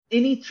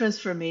any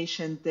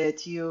transformation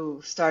that you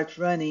start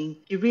running,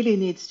 it really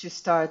needs to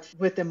start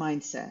with the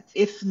mindset.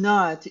 If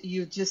not,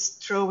 you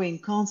just throwing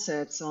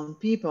concepts on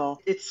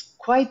people. It's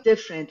quite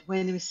different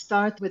when you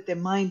start with the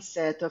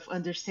mindset of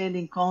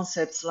understanding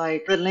concepts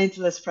like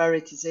relentless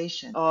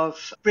prioritization,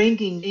 of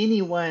bringing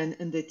anyone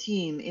in the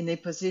team in a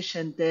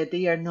position that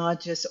they are not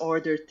just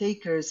order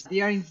takers,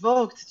 they are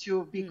invoked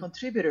to be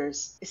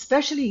contributors,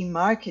 especially in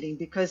marketing,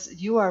 because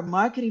you are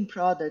marketing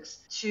products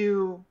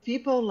to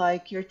people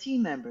like your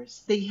team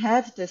members. They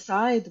have the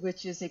side,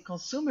 which is a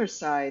consumer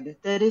side,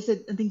 that is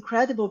an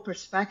incredible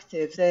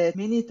perspective that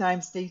many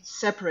times they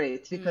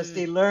separate because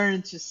they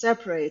learn to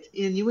separate,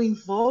 and you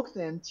invoke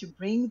them to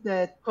bring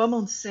that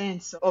common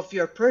sense of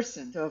your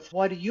person, of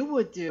what you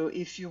would do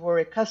if you were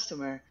a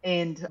customer,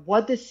 and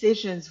what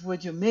decisions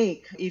would you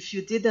make if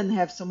you didn't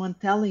have someone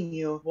telling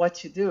you what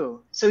to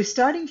do. So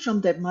starting from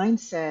that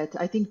mindset,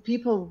 I think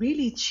people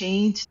really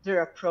change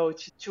their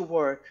approach to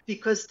work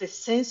because the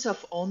sense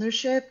of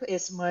ownership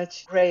is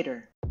much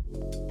greater.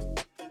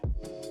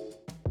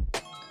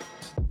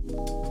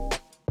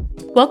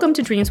 Welcome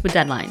to Dreams with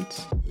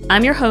Deadlines.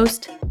 I'm your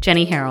host,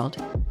 Jenny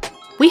Herald.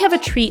 We have a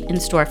treat in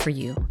store for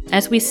you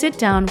as we sit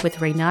down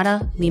with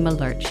Renata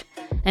Lerch,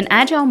 an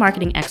Agile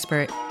marketing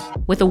expert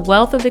with a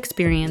wealth of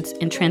experience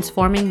in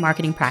transforming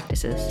marketing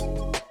practices.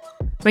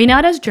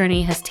 Renata's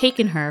journey has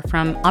taken her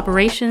from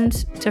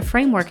operations to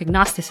framework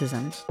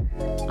agnosticism,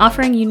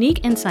 offering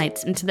unique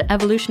insights into the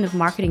evolution of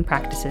marketing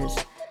practices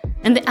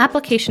and the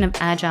application of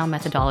Agile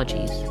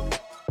methodologies.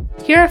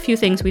 Here are a few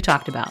things we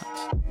talked about.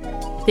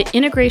 The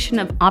integration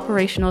of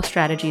operational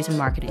strategies in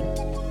marketing,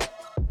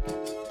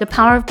 the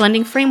power of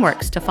blending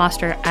frameworks to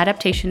foster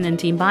adaptation and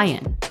team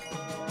buy-in,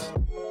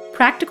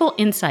 practical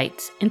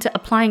insights into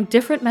applying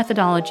different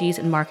methodologies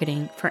in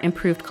marketing for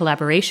improved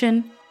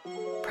collaboration,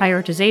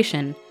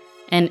 prioritization,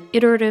 and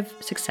iterative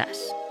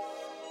success.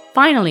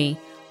 Finally,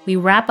 we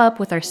wrap up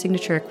with our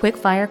signature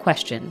quick-fire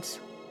questions.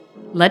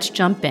 Let's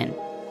jump in.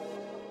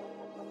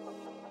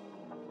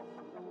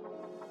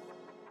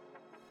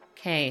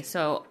 Okay,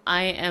 so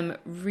I am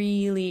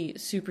really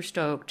super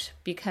stoked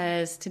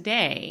because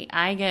today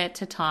I get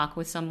to talk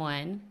with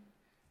someone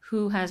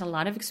who has a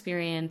lot of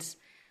experience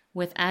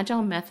with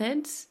Agile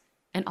methods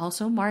and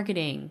also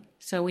marketing.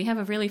 So we have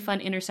a really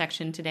fun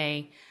intersection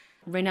today.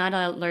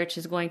 Renata Lerch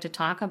is going to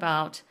talk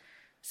about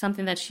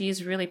something that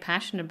she's really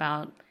passionate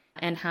about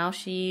and how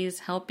she's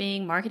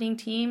helping marketing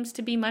teams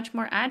to be much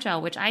more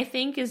agile, which I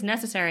think is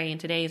necessary in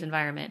today's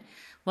environment.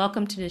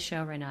 Welcome to the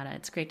show, Renata.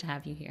 It's great to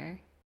have you here.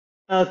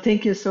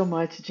 Thank you so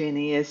much,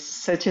 Jenny. It's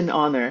such an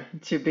honor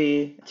to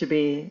be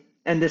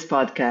in this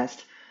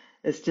podcast.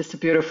 It's just a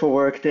beautiful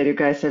work that you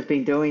guys have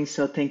been doing,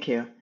 so thank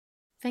you.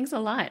 Thanks a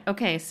lot.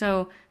 Okay,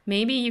 so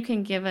maybe you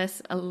can give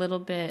us a little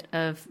bit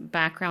of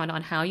background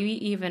on how you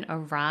even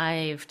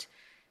arrived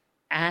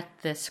at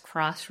this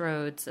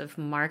crossroads of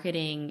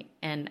marketing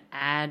and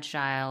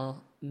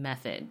agile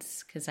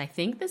methods, because I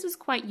think this is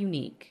quite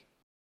unique.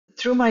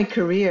 Through my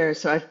career,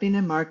 so I've been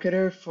a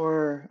marketer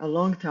for a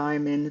long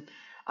time, and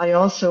I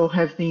also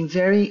have been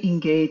very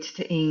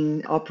engaged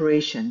in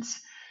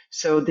operations.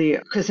 So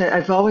because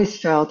I've always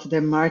felt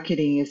that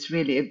marketing is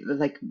really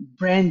like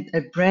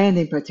a brand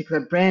in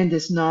particular. Brand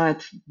is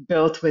not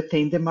built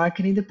within the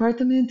marketing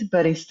department,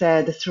 but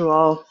instead through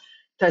all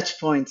touch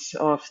points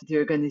of the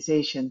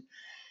organization.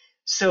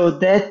 So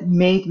that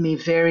made me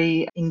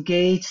very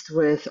engaged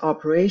with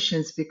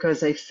operations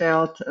because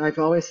I've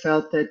always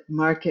felt that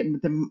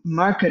the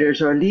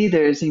marketers or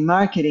leaders in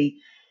marketing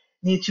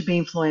need to be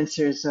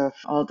influencers of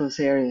all those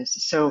areas.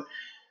 So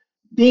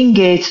being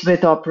engaged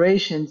with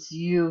operations,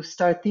 you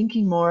start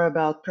thinking more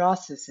about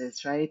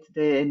processes, right?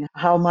 Then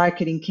how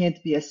marketing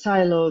can't be a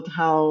siloed,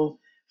 how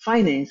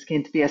finance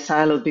can't be a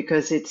siloed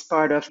because it's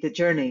part of the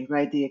journey,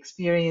 right? The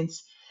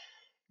experience.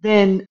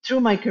 Then,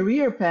 through my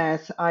career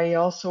path, I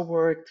also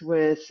worked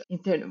with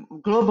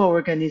global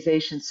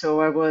organizations. So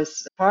I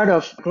was part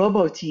of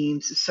global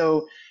teams.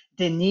 So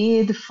the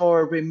need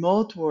for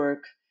remote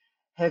work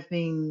have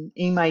been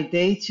in my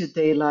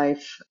day-to-day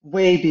life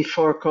way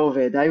before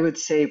COVID. I would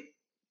say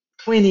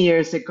 20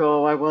 years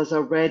ago, I was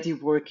already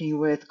working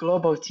with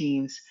global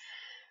teams.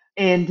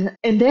 And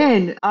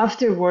then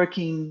after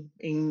working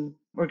in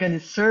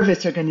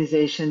service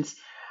organizations,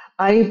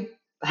 I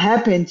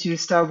happened to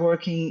start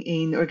working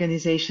in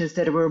organizations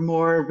that were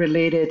more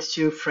related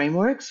to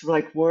frameworks,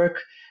 like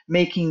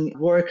making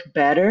work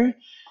better.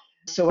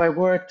 So I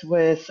worked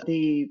with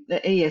the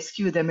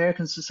ASQ, the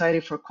American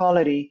Society for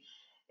Quality,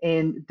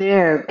 and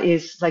there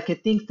is like a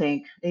think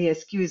tank.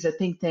 ASQ is a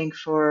think tank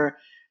for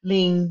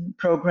lean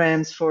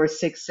programs, for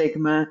Six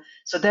Sigma.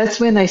 So that's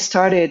when I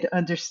started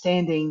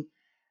understanding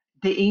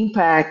the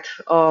impact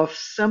of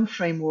some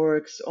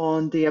frameworks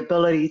on the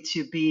ability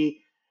to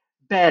be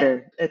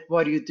better at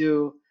what you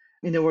do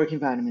in the work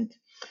environment.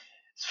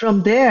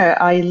 From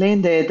there, I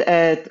landed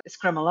at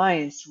Scrum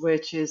Alliance,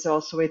 which is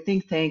also a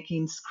think tank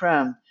in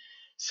Scrum.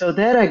 So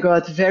that I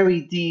got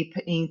very deep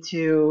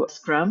into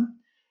Scrum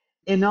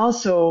and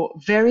also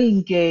very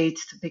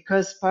engaged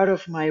because part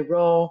of my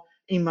role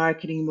in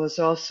marketing was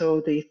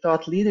also the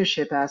thought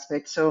leadership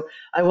aspect. So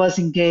I was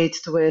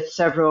engaged with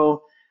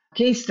several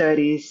case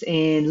studies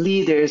and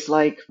leaders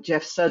like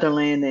Jeff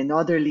Sutherland and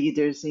other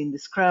leaders in the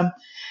Scrum,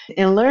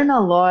 and learn a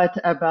lot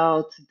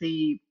about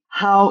the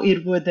how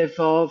it would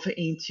evolve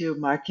into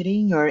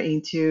marketing or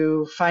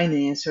into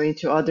finance or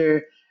into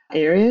other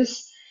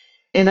areas.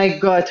 And I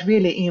got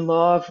really in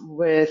love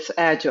with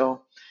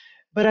Agile.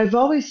 But I've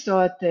always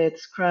thought that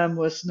Scrum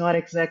was not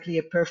exactly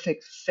a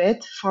perfect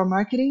fit for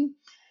marketing.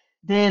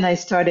 Then I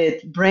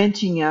started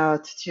branching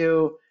out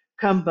to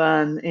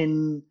Kanban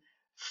and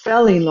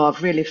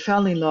really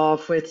fell in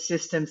love with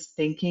systems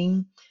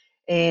thinking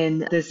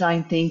and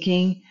design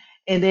thinking,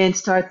 and then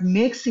start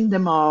mixing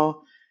them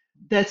all.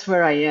 That's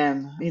where I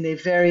am, in a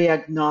very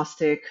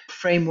agnostic,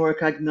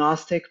 framework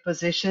agnostic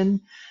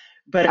position.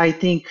 But I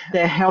think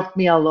that helped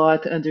me a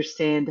lot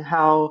understand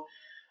how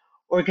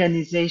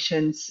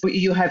organizations,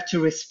 you have to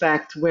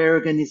respect where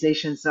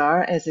organizations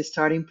are as a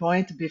starting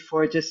point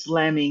before just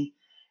slamming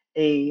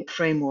a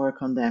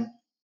framework on them.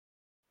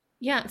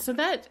 Yeah, so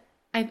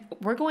I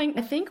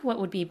think what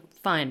would be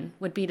fun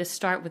would be to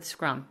start with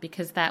Scrum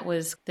because that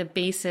was the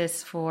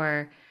basis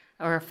for,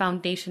 or a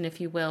foundation,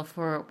 if you will,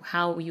 for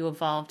how you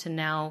evolved to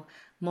now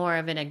more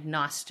of an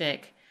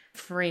agnostic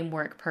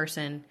framework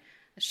person.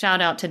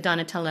 Shout out to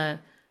Donatella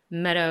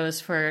Meadows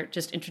for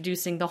just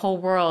introducing the whole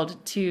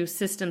world to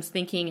systems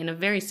thinking in a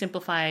very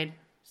simplified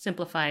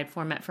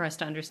format for us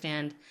to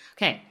understand.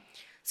 Okay.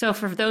 So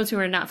for those who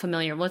are not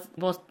familiar,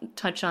 we'll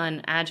touch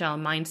on agile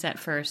mindset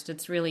first.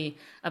 It's really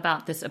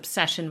about this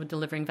obsession with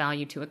delivering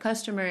value to a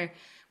customer,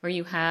 where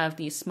you have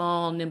these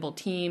small, nimble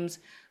teams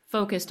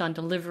focused on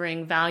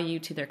delivering value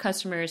to their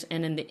customers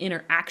and in the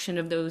interaction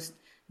of those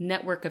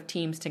network of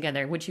teams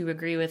together. Would you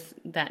agree with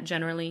that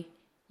generally?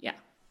 Yeah.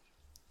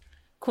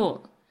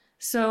 Cool.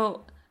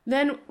 So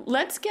then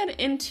let's get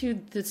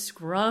into the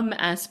Scrum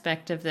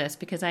aspect of this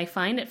because I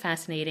find it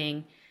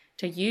fascinating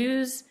to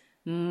use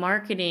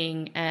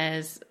marketing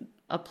as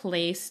a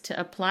place to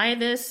apply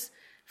this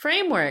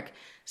framework.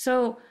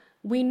 So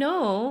we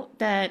know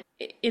that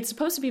it's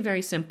supposed to be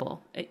very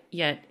simple,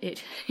 yet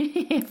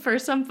for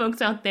some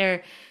folks out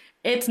there,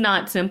 it's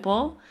not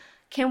simple.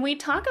 Can we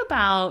talk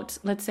about,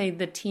 let's say,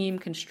 the team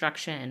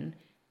construction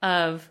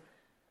of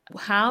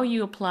how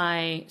you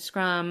apply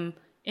Scrum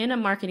in a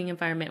marketing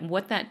environment and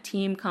what that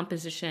team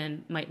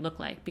composition might look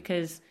like?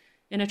 Because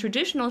in a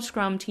traditional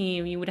Scrum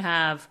team, you would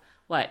have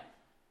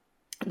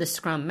the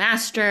Scrum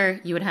Master,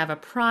 you would have a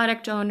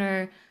product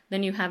owner,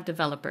 then you have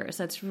developers.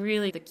 That's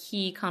really the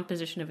key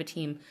composition of a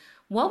team.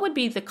 What would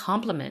be the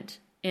complement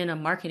in a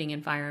marketing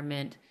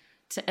environment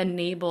to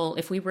enable,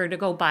 if we were to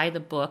go by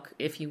the book,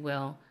 if you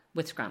will,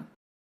 with Scrum?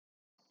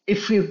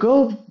 If we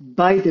go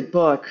by the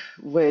book,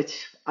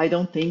 which I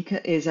don't think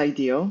is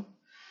ideal,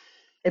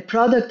 a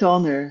product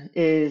owner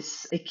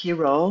is a key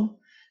role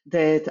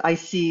that I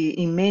see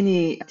in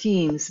many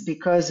teams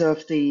because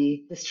of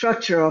the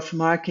structure of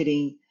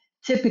marketing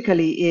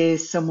typically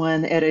is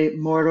someone at a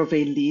more of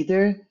a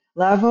leader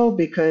level,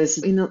 because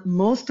in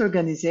most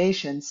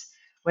organizations,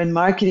 when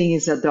marketing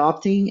is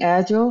adopting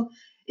Agile,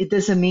 it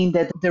doesn't mean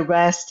that the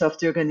rest of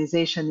the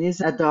organization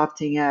is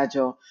adopting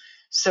Agile.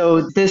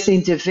 So this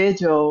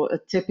individual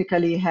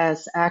typically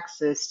has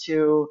access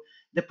to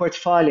the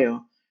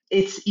portfolio.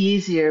 It's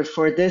easier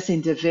for this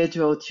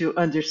individual to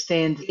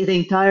understand the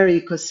entire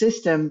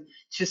ecosystem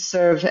to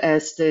serve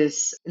as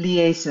this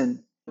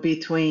liaison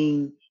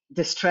between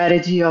the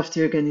strategy of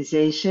the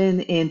organization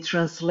and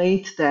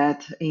translate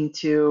that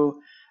into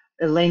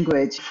a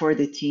language for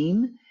the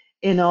team.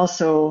 And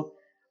also,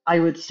 I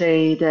would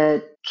say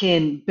that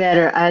can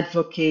better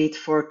advocate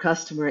for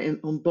customer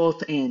on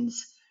both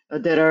ends.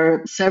 There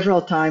are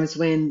several times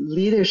when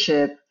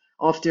leadership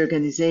of the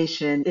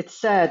organization, it's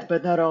sad,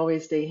 but not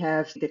always they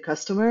have the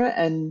customer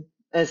and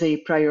as a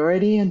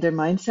priority in their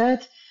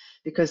mindset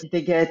because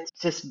they get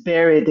just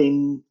buried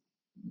in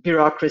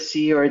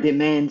bureaucracy or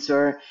demands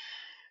or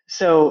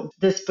so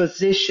this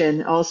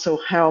position also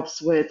helps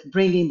with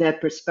bringing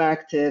that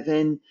perspective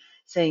and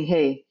saying,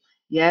 hey,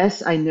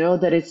 yes, I know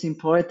that it's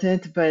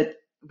important, but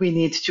we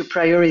need to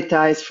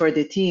prioritize for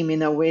the team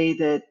in a way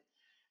that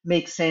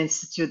makes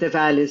sense to the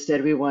values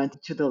that we want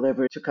to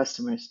deliver to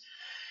customers.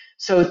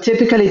 So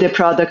typically the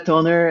product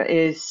owner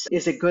is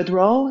a good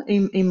role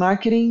in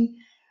marketing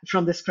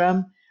from the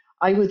Scrum.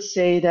 I would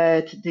say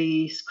that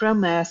the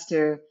Scrum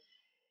Master,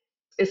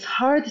 it's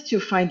hard to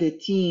find a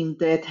team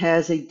that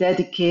has a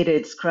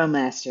dedicated Scrum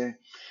Master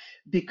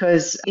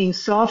because in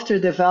software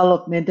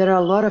development, there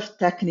are a lot of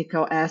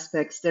technical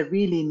aspects that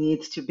really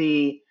need to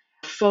be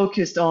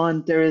focused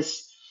on.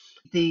 There's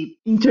the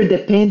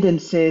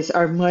interdependencies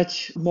are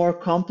much more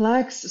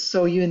complex.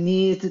 So you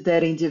need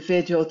that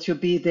individual to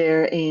be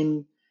there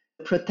in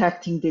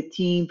protecting the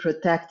team,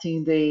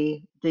 protecting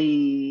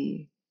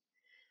the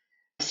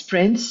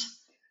sprints.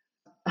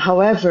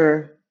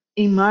 However,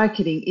 in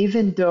marketing,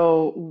 even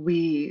though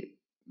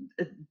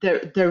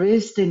there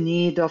is the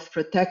need of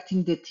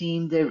protecting the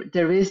team,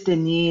 there is the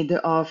need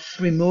of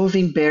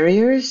removing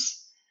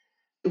barriers.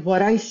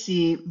 What I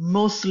see,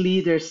 most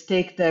leaders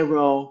take that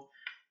role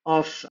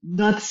of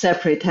not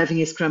separate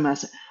having a Scrum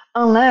Master,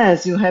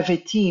 unless you have a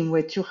team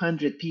with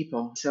 200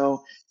 people.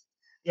 So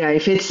yeah,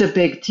 if it's a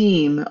big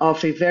team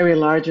of a very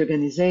large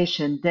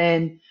organization,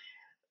 then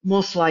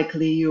most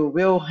likely you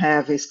will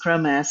have a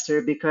Scrum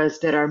Master because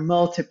there are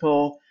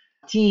multiple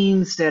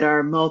teams, there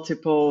are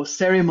multiple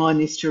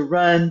ceremonies to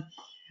run.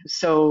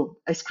 So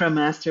a Scrum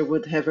Master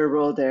would have a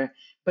role there.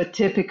 But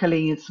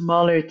typically in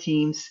smaller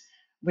teams,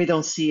 we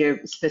don't see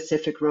a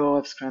specific role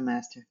of Scrum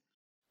Master.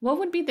 What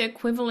would be the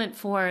equivalent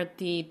for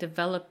the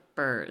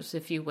developers,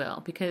 if you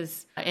will?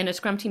 Because in a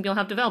Scrum team, you'll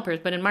have developers,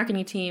 but in a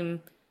marketing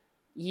team,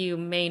 you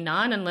may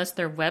not unless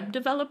they're web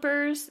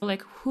developers.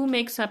 Like, who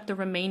makes up the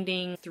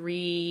remaining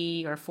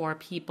 3 or 4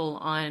 people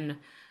on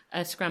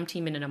a Scrum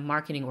team and in a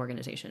marketing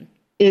organization?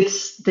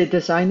 It's the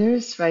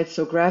designers, right?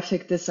 So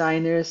graphic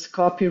designers,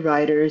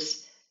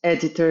 copywriters,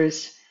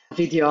 editors,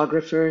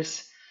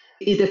 videographers.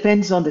 It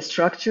depends on the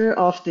structure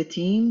of the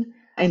team.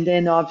 And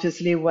then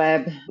obviously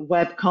web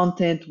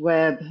content,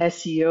 web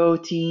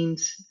SEO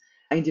teams,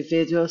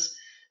 individuals.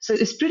 So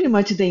it's pretty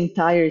much the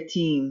entire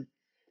team.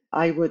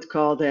 I would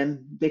call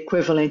them the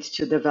equivalent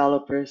to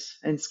developers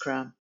in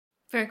Scrum.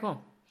 Very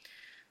cool.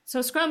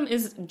 So Scrum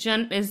is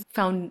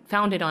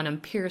founded on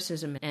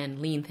empiricism and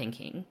lean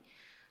thinking.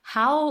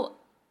 How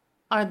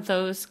are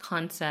those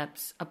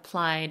concepts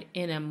applied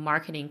in a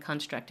marketing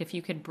construct? If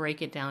you could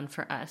break it down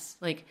for us.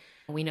 Like,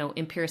 we know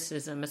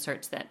empiricism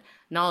asserts that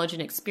knowledge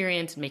and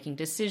experience and making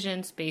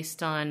decisions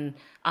based on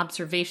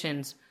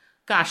observations.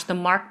 Gosh, the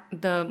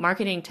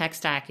marketing tech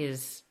stack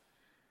it's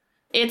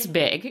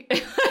big,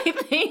 I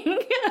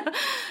think.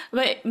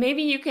 But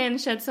maybe you can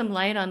shed some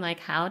light on like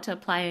how to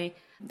apply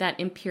that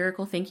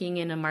empirical thinking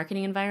in a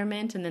marketing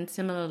environment, and then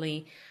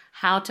similarly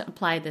how to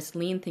apply this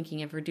lean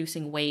thinking of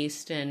reducing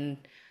waste and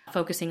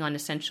focusing on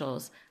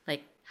essentials.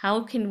 Like,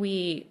 how can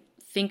we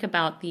think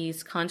about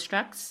these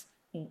constructs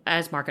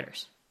as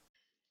marketers?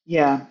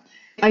 Yeah,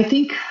 I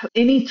think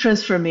any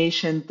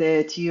transformation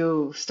that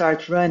you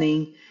start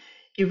running,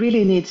 it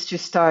really needs to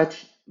start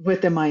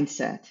with the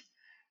mindset,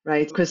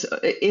 right? Because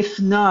if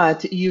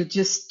not, you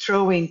just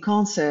throwing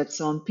concepts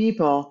on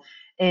people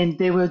and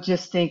they will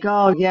just think,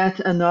 oh, yet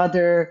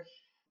another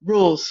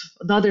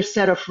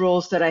set of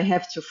rules that I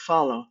have to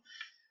follow,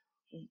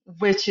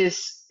 which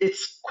is,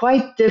 it's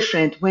quite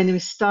different when we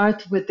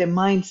start with the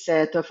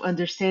mindset of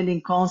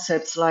understanding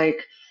concepts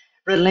like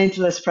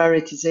relentless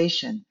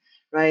prioritization,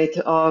 right?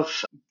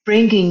 Of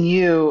bringing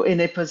you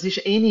in a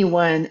position,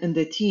 anyone in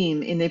the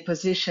team in a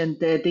position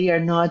that they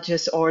are not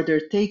just order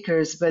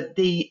takers, but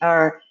they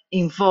are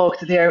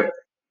invoked. They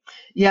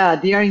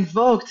are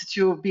invoked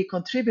to be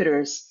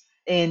contributors,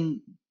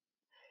 and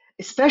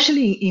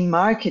especially in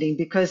marketing,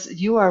 because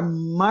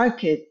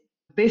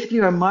basically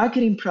you are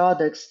marketing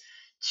products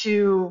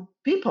to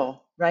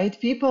people, right?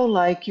 People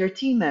like your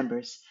team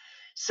members.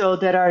 So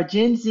there are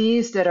Gen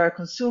Zs that are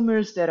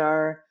consumers, that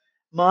are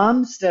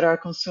moms that are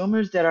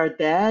consumers, that are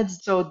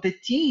dads. So the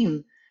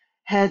team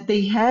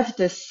they have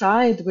the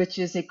side which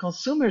is a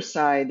consumer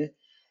side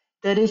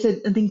that is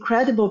an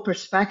incredible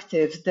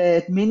perspective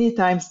that many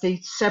times they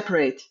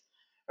separate,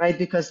 right?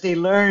 Because they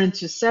learn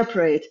to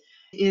separate,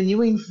 and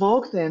you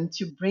invoke them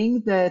to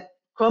bring that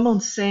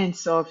common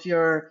sense of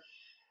your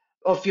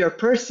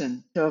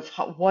person, of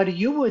what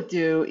you would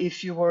do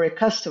if you were a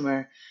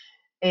customer,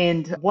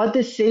 and what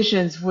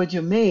decisions would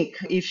you make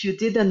if you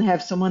didn't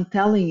have someone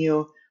telling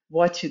you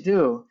what to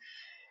do.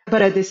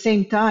 But at the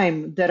same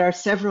time, there are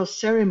several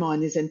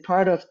ceremonies, and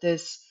part of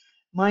this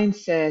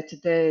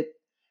mindset that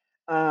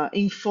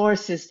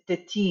enforces the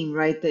team,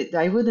 right? That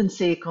I wouldn't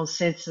say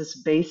consensus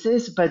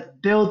basis,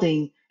 but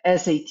building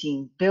as a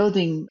team,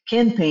 building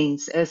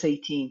campaigns as a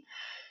team.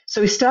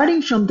 So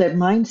starting from that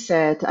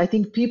mindset, I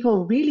think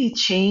people really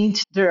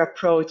change their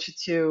approach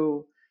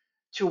to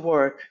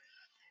work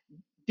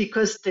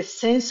because the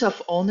sense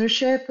of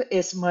ownership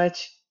is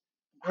much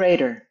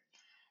greater.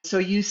 So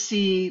you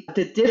see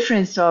the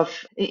difference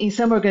of in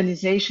some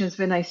organizations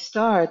when I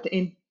start,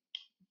 in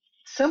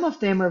some of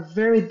them are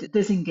very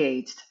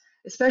disengaged,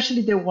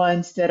 especially the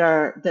ones that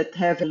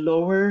have a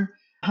lower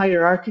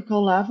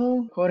hierarchical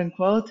level, quote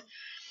unquote.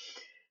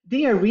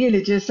 They are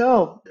really just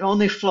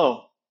on a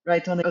flow,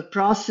 right? On a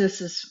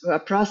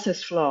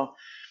process flow.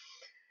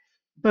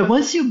 But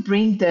once you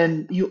bring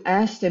them, you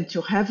ask them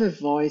to have a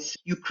voice,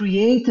 you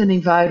create an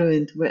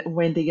environment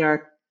when they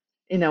are,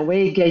 in a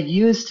way, get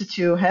used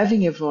to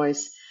having a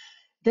voice,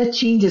 that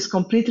changes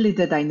completely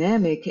the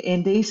dynamic,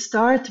 and they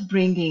start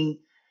bringing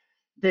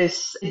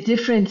this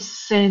different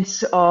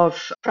sense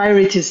of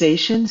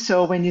prioritization.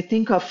 So when you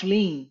think of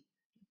lean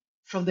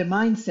from the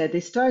mindset, they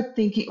start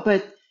thinking,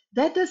 but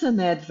that doesn't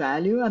add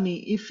value. I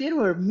mean, if it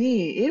were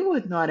me, it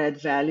would not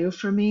add value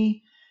for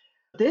me.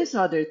 This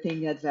other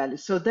thing add value.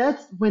 So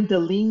that's when the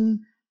lean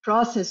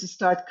process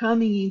start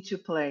coming into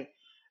play.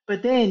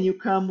 But then you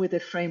come with a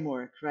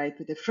framework, right?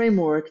 With a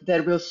framework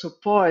that will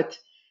support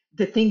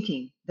the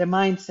thinking, the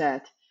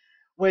mindset,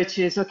 which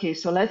is okay,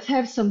 so let's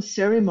have some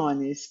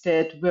ceremonies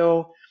that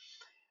will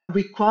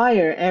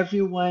require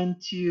everyone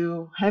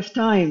to have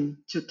time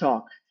to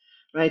talk,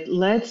 right?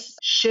 Let's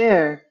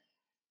share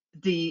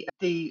the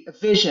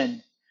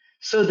vision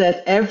so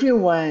that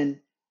everyone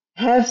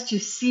has to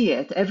see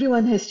it.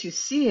 Everyone has to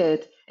see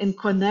it and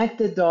connect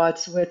the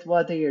dots with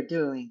what they are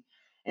doing.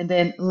 And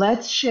then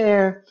let's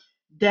share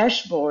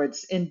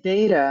dashboards and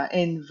data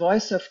and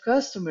voice of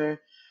customer,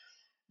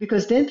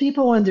 because then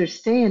people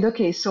understand,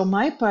 okay, so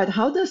my part,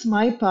 how does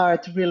my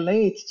part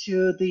relate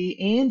to the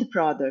end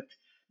product?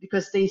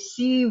 Because they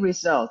see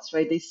results,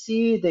 right? They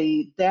see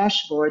the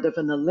dashboard of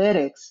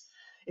analytics,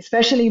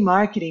 especially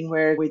marketing,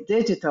 where with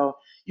digital,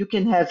 you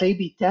can have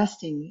A/B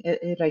testing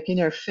like in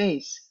your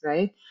face,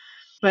 right?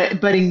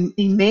 But in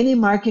many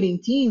marketing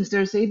teams,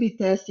 there's A/B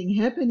testing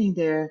happening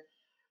there,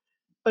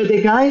 but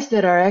the guys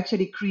that are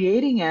actually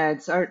creating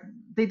ads are,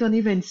 they don't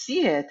even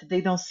see it.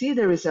 They don't see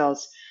the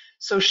results.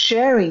 So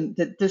sharing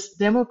this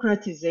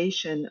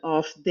democratization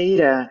of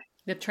data,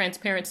 The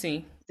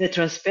transparency, the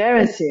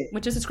transparency,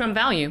 which is a Scrum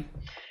value.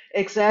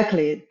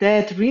 exactly,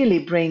 that really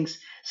brings.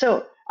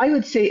 So I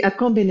would say a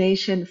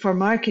combination for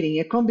marketing,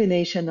 a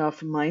combination of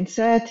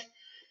mindset,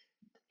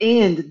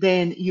 and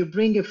then you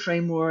bring a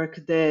framework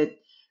that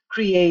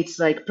creates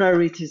like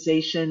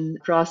prioritization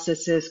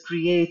processes,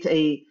 create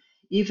a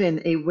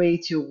even a way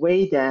to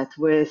weigh that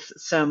with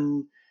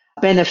some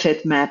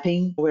benefit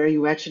mapping where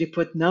you actually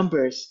put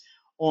numbers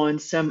on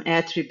some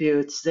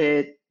attributes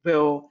that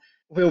will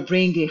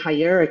bring a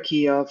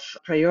hierarchy of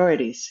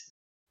priorities.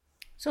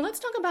 So let's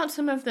talk about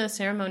some of the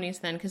ceremonies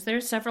then, because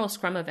there's several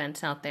Scrum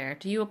events out there.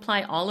 Do you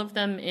apply all of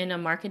them in a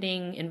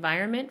marketing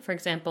environment? For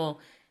example,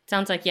 it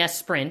sounds like yes,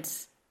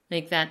 sprints.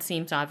 Like that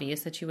seems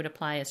obvious that you would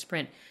apply a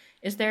sprint.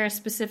 Is there a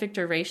specific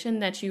duration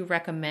that you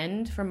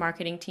recommend for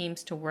marketing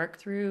teams to work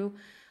through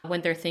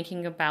when they're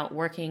thinking about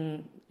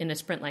working in a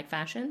sprint-like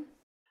fashion?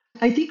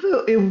 I think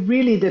it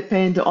really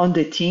depends on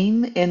the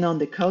team and on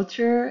the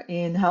culture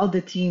and how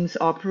the teams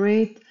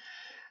operate.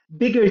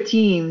 Bigger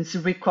teams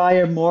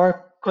require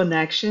more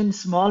connection.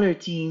 Smaller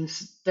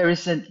teams, there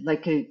isn't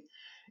like a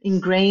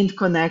ingrained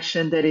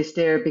connection that is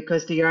there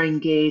because they are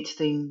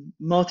engaged in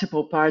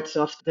multiple parts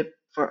of the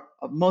for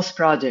most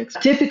projects.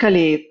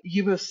 Typically,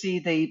 you will see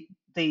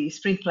the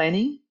sprint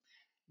planning,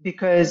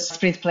 because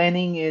sprint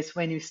planning is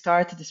when you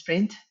start the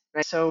sprint,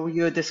 right? So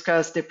you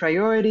discuss the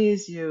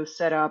priorities, you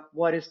set up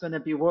what is going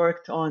to be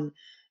worked on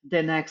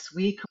the next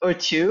week or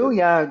two.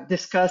 Yeah,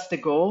 discuss the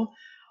goal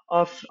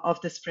of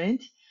the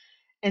sprint.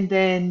 And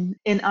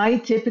I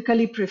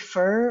typically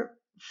prefer,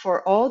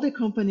 for all the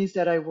companies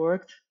that I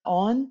worked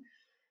on,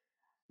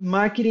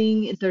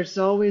 marketing, there's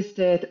always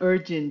that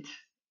urgent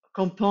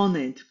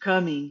component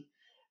coming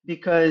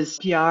because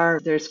PR,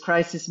 there's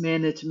crisis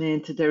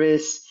management, there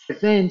is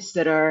events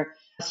that are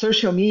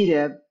social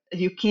media.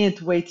 You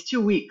can't wait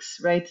 2 weeks,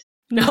 right?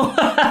 No.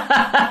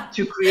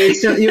 To create,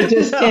 so you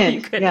just No, you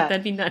can't. couldn't. Yeah,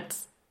 That'd be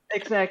nuts.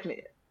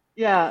 exactly.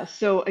 Yeah,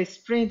 so a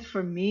sprint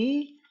for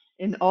me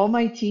in all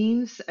my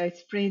teams, a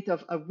sprint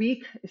of a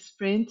week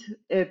sprint,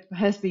 it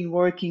has been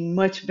working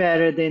much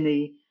better than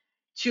a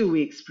 2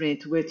 week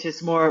sprint, which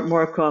is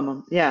more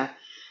common. Yeah.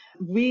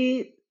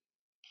 We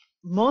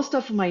Most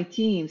of my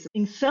teams,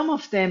 in some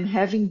of them,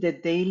 having the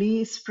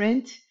daily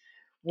sprint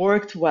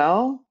worked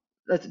well.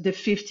 The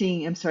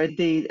 15, I'm sorry,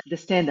 the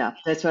stand up.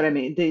 That's what I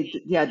mean.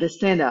 The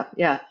stand up.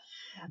 Yeah.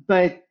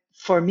 But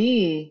for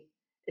me,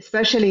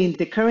 especially in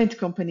the current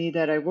company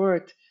that I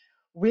worked,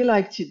 we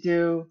like to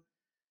do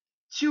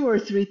 2 or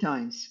 3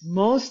 times.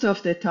 Most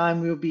of the time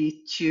will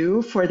be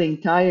two for the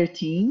entire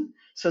team,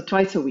 so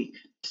twice a week.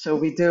 So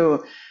we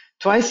do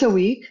twice a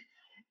week,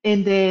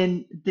 and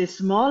then the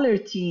smaller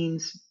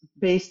teams,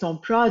 based on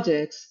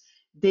projects,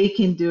 they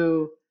can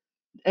do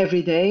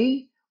every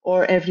day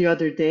or every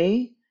other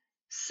day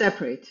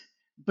separate,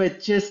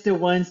 but just the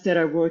ones that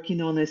are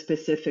working on a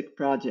specific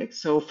project.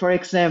 So for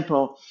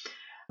example,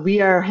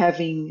 we are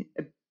having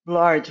a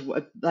large,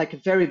 like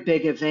a very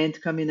big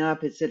event coming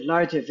up. It's a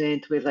large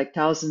event with like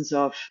thousands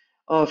of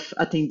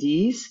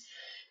attendees.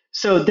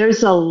 So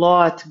there's a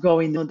lot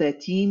going on that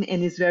team,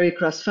 and it's very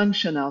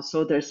cross-functional.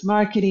 So there's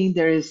marketing,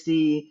 there is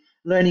the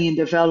learning and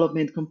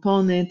development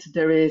component,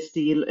 there is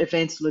the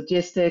events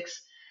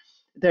logistics,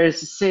 there's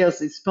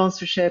sales and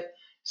sponsorship.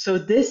 So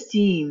this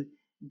team,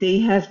 they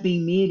have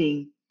been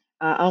meeting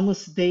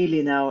almost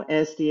daily now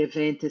as the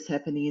event is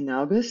happening in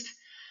August.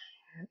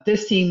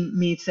 This team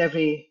meets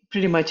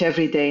pretty much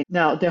every day.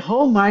 Now, the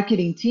whole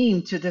marketing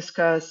team, to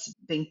discuss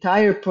the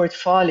entire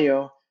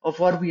portfolio of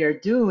what we are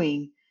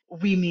doing,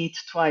 we meet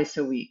twice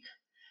a week.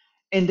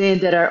 And then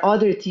there are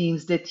other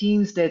teams, the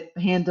teams that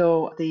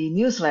handle the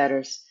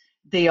newsletters,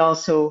 they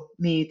also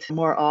meet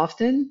more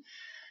often.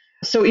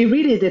 So it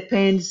really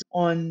depends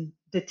on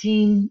the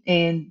team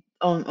and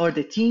on or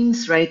the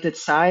teams, right? The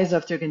size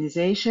of the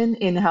organization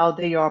and how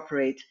they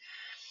operate.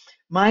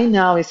 Mine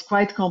now is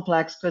quite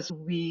complex because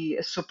we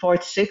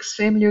support 6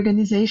 family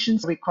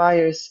organizations,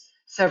 requires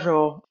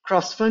several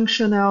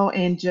cross-functional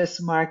and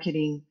just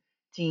marketing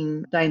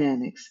team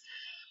dynamics.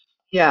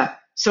 Yeah.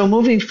 So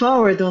moving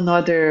forward on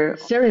other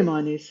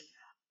ceremonies,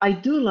 I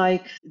do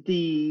like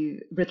the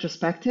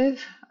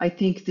retrospective. I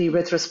think the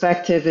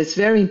retrospective is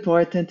very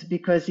important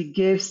because it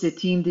gives the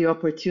team the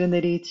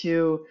opportunity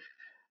to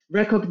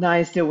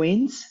recognize the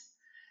wins.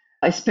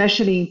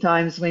 especially in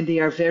times when they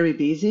are very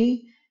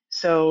busy.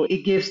 So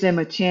it gives them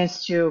a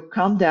chance to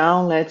calm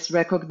down, let's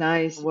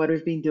recognize what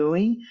we've been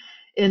doing,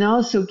 and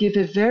also give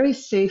a very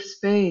safe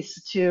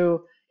space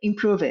to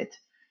improve it.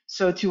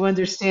 So to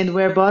understand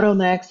where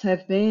bottlenecks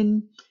have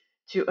been,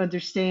 to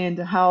understand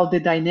how the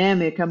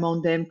dynamic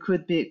among them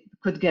could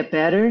get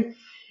better,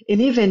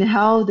 and even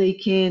how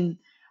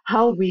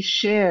we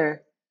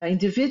share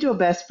individual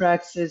best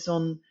practices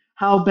on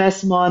how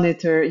best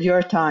monitor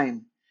your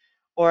time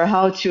or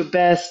how to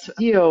best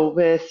deal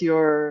with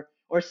your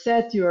or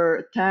set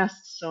your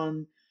tasks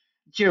on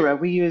Jira.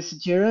 We use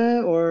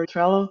Jira or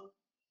Trello.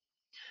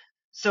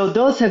 So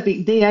those have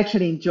been, they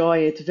actually enjoy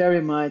it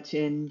very much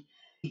and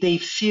they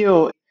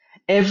feel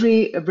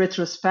every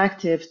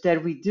retrospective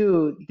that we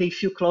do, they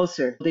feel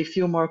closer, they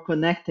feel more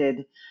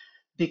connected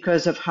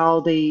because of how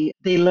they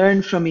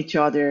learn from each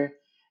other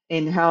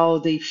and how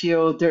they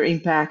feel their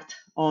impact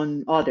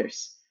on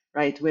others,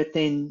 right,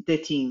 within the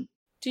team.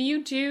 Do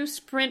you do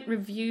sprint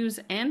reviews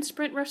and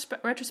sprint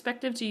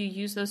retrospectives? Do you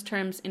use those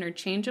terms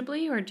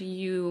interchangeably or do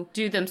you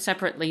do them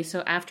separately?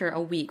 So after a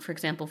week, for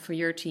example, for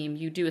your team,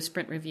 you do a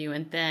sprint review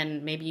and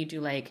then maybe you do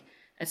like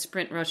a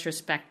sprint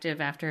retrospective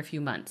after a few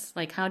months.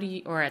 Like how do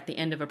you, or at the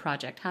end of a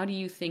project, how do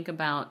you think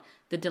about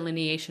the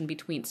delineation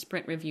between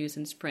sprint reviews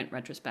and sprint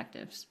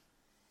retrospectives?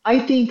 I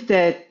think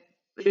that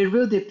it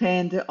will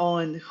depend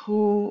on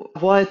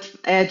what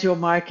agile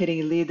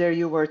marketing leader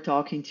you were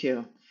talking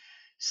to.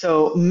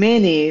 So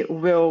many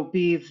will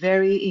be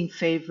very in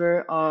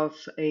favor of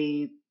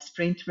a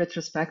sprint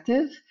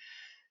retrospective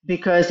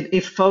because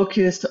it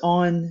focused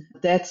on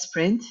that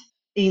sprint.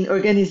 In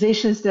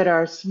organizations that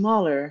are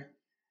smaller,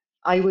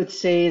 I would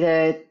say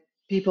that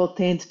people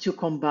tend to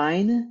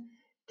combine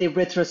the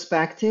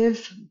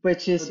retrospective,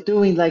 which is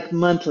doing like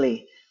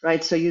monthly,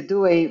 right? So you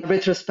do a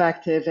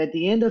retrospective at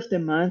the end of the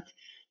month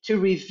to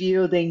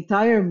review the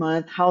entire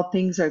month, how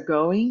things are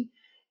going,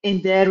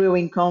 and that will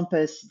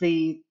encompass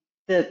the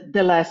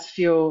last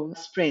few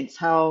sprints,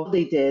 how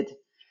they did.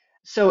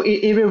 So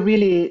it will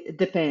really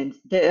depend.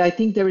 I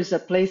think there is a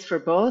place for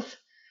both.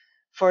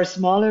 For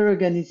smaller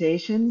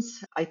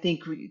organizations, I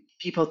think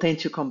people tend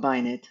to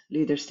combine it.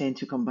 Leaders tend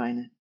to combine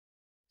it.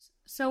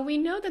 So we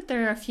know that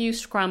there are a few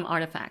Scrum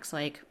artifacts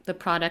like the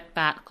product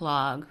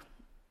backlog,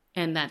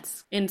 and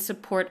that's in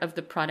support of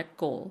the product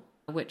goal,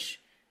 which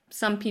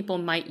some people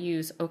might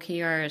use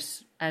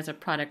OKRs as a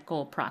product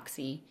goal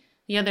proxy.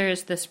 The other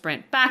is the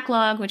sprint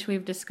backlog, which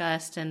we've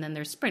discussed, and then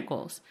there's sprint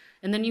goals.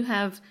 And then you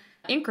have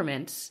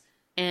increments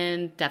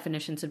and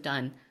definitions of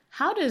done.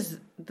 How does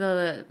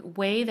the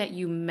way that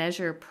you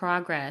measure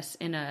progress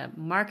in a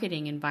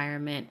marketing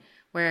environment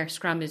where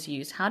Scrum is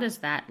used, how does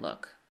that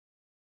look?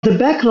 The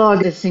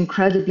backlog is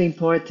incredibly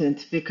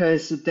important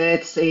because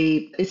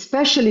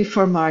especially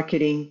for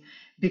marketing,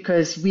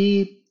 because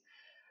we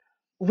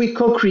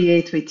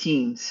co-create with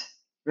teams,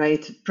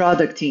 right?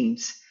 Product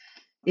teams.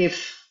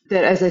 If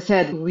that, as I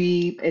said,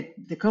 we at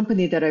the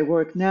company that I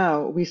work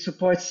now, we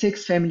support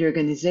 6 family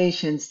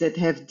organizations that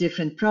have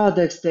different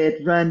products that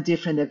run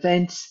different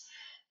events.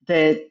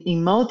 That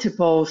in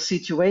multiple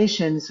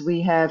situations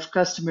we have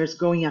customers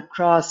going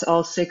across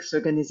all 6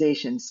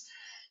 organizations.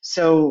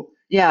 So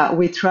yeah,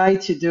 we try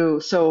to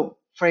do so.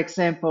 For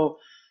example,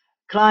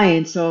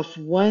 clients of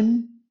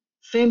one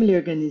family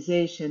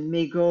organization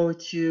may go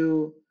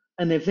to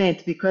an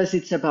event because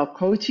it's about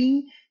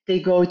coaching. They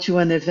go to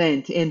an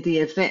event, and the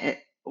event,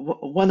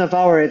 one of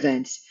our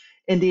events,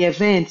 and the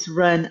events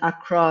run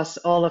across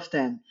all of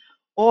them.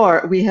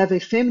 Or we have a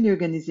family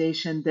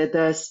organization that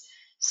does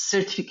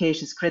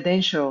certifications,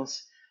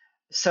 credentials.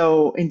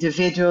 So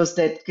individuals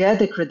that get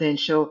the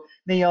credential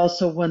may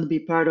also want to be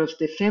part of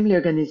the family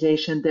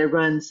organization that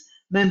runs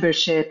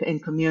membership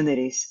and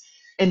communities.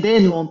 And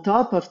then on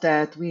top of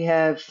that, we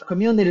have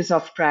communities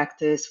of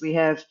practice.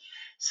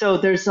 So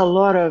there's a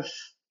lot of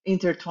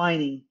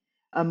intertwining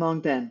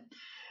among them.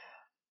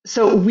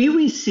 So we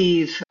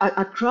receive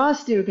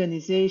across the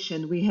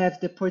organization, we have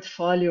the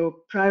portfolio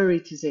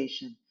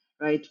prioritization,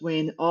 right?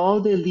 When all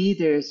the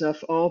leaders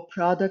of all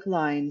product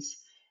lines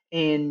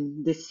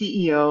and the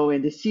CEO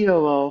and the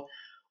COO,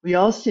 we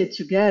all sit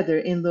together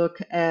and look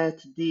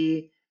at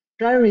the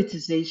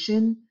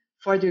prioritization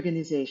for the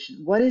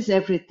organization. What is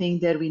everything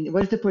that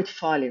what is the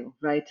portfolio,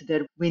 right,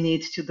 that we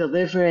need to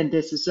deliver? And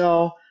this is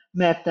all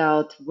mapped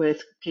out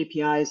with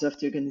KPIs of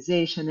the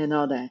organization and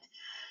all that.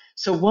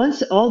 So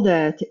once all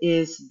that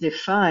is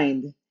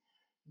defined,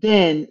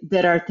 then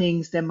there are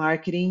things that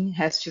marketing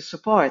has to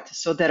support.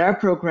 So there are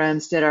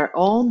programs that are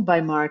owned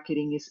by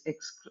marketing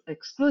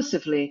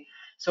exclusively.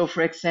 So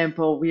for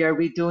example, we are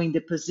redoing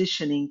the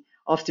positioning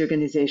of the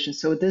organization.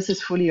 So this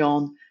is fully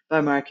owned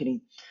by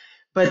marketing.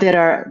 But there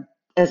are,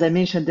 as I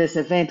mentioned, this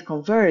event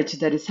Converge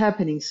that is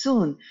happening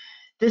soon.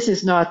 This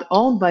is not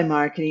owned by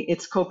marketing,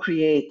 it's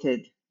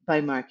co-created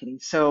by marketing.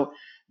 So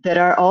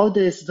there are all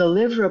these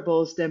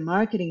deliverables that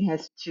marketing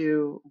has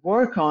to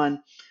work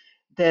on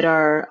that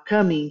are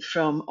coming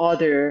from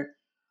other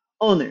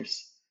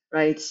owners,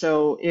 right?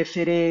 So if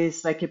it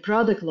is like a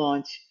product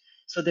launch,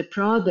 So the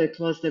product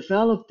was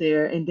developed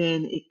there, and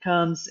then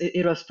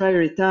it was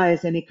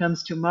prioritized, and it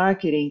comes to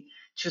marketing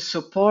to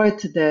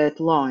support that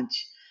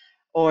launch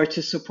or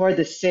to support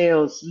the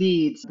sales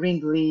leads, bring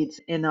leads,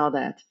 and all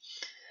that.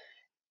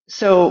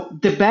 So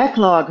the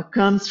backlog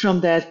comes from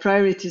that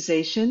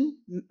prioritization,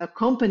 a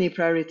company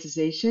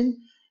prioritization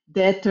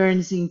that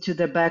turns into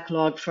the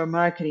backlog for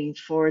marketing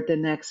for the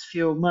next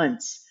few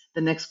months,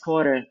 the next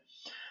quarter.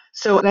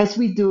 So as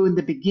we do in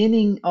the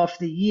beginning of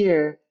the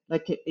year,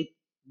 like a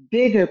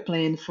bigger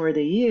plan for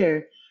the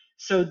year,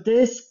 so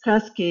this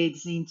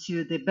cascades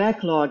into the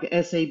backlog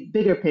as a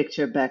bigger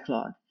picture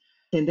backlog.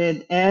 And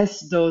then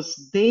as those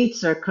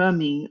dates are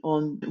coming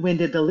on when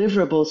the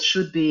deliverables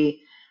should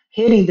be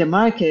hitting the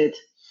market,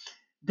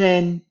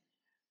 then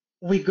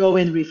we go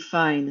and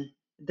refine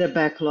the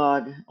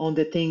backlog on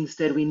the things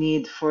that we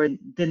need for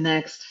the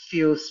next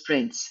few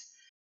sprints.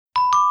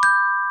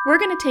 We're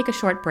going to take a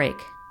short break.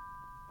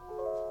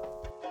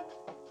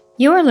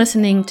 You are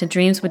listening to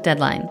Dreams with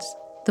Deadlines,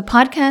 the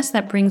podcast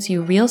that brings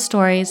you real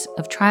stories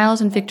of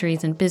trials and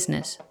victories in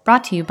business,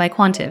 brought to you by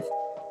Quantive.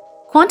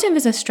 Quantive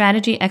is a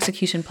strategy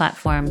execution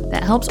platform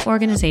that helps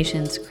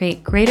organizations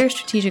create greater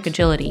strategic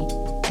agility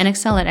and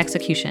excel at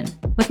execution.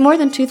 With more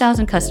than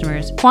 2,000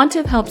 customers,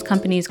 Quantive helps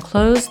companies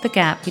close the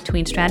gap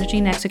between strategy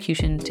and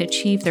execution to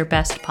achieve their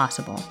best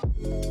possible.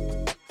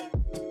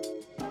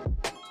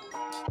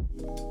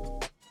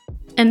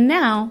 And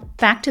now,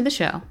 back to the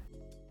show.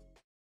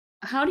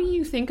 How do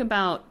you think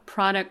about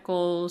product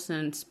goals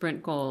and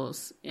sprint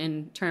goals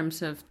in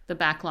terms of the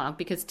backlog?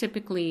 Because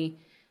typically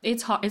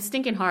it's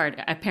stinking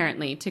hard,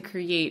 apparently, to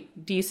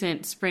create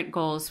decent sprint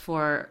goals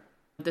for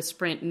the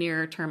sprint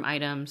nearer term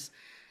items.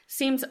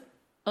 Seems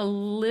a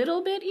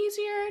little bit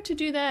easier to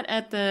do that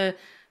at the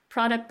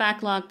product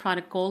backlog,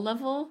 product goal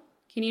level.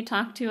 Can you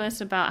talk to us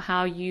about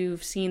how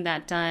you've seen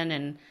that done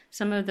and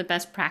some of the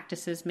best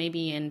practices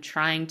maybe in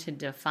trying to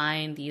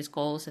define these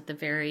goals at the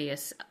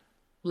various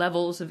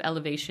levels of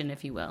elevation,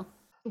 if you will?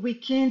 We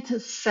can't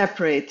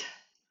separate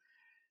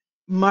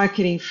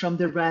marketing from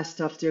the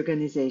rest of the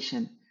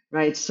organization,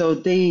 right? So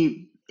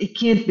it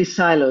can't be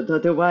siloed.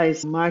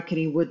 Otherwise,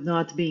 marketing would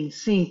not be in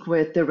sync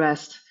with the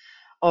rest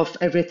of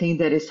everything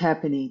that is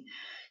happening.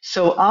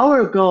 So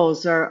our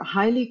goals are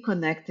highly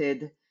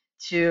connected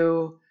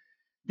to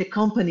the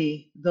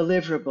company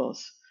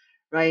deliverables,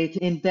 right?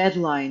 And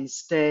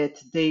deadlines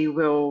that they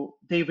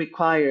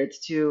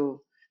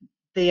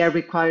are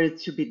required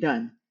to be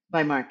done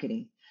by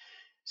marketing.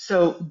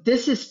 So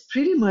this is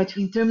pretty much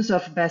in terms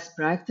of best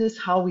practice,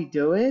 how we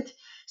do it.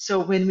 So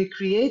when we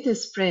create a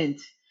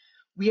sprint,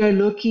 we are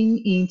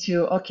looking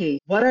into, okay,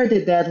 what are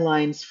the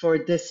deadlines for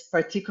this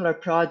particular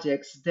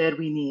projects that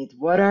we need?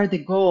 What are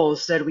the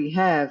goals that we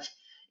have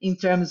in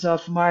terms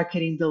of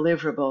marketing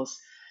deliverables?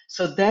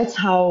 So that's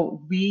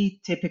how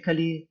we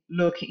typically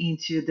look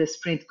into the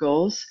sprint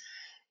goals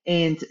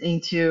and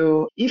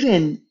into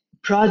even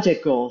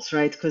project goals,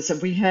 right? Because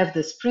we have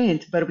the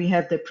sprint, but we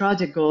have the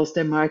project goals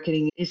that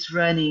marketing is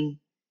running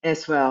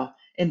as well.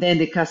 And then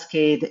they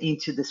cascade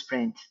into the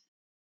sprint.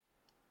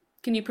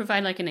 Can you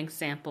provide like an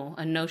example,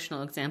 a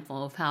notional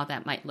example of how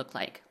that might look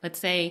like? Let's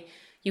say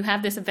you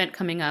have this event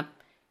coming up.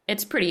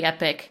 It's pretty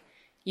epic.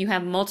 You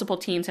have multiple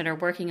teams that are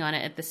working on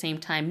it at the same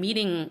time,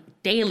 meeting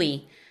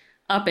daily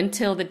up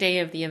until the day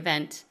of the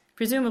event.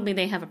 Presumably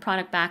they have a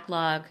product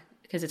backlog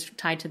because it's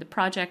tied to the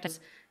project.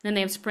 Then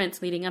they have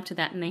sprints leading up to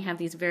that, and they have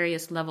these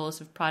various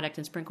levels of product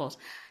and sprint goals.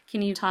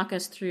 Can you talk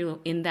us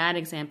through, in that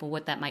example,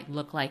 what that might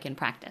look like in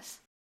practice?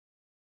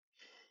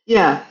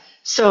 Yeah.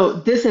 So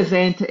this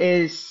event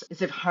is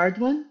a hard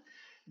one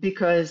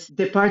because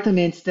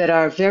departments that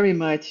are very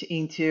much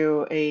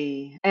into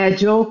a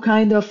agile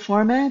kind of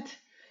format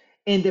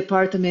and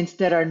departments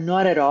that are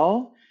not at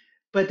all,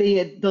 but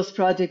those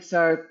projects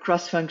are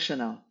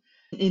cross-functional.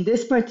 In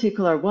this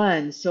particular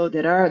one, so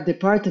there are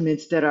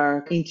departments that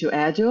are into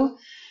agile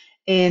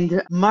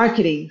and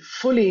marketing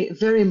fully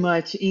very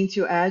much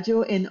into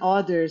agile and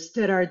others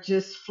that are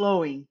just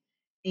flowing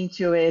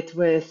into it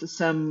with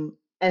some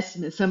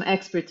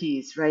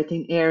expertise, right,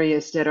 in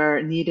areas that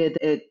are needed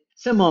at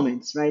some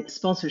moments, right?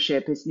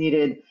 Sponsorship is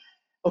needed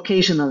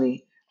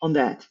occasionally on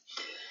that.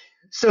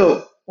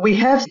 So we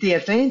have the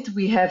event,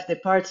 we have the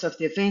parts of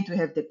the event, we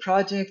have the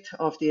project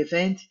of the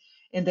event,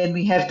 and then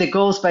we have the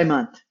goals by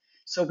month.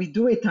 So we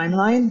do a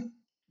timeline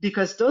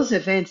because those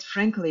events,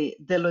 frankly,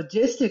 the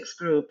logistics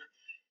group,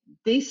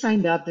 they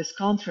signed up this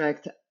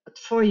contract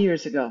 4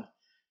 years ago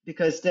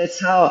because that's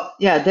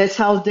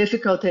how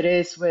difficult it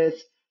is with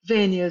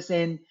venues,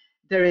 and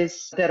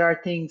there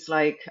are things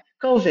like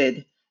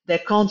COVID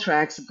that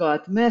contracts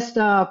got messed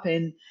up,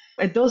 and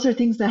those are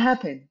things that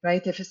happen,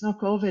 right? If it's not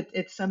COVID,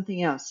 it's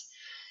something else.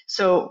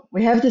 So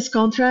we have this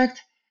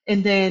contract,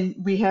 and then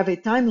we have a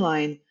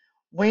timeline.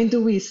 When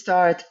do we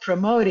start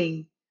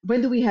promoting?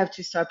 When do we have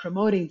to start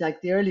promoting,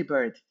 like the early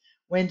bird?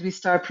 When do we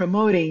start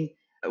promoting?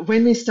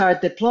 When we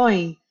start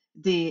deploying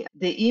the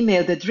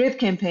email, the drip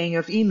campaign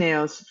of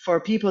emails for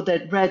people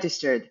that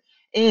registered,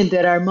 and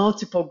there are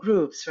multiple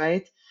groups,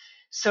 right?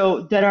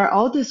 So there are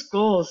all these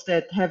goals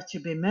that have to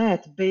be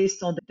met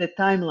based on the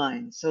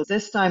timeline. So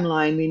this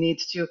timeline, we need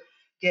to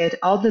get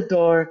out the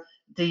door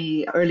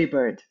the early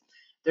bird.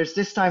 There's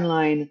this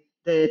timeline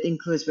that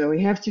includes where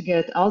we have to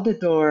get out the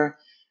door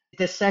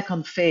the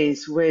second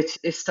phase, which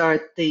is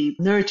start the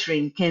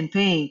nurturing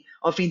campaign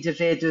of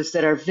individuals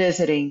that are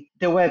visiting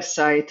the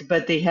website,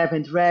 but they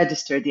haven't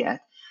registered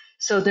yet.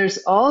 So there's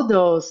all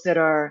those that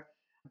are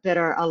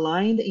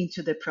aligned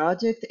into the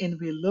project, and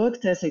we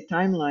looked as a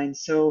timeline.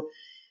 So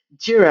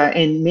Jira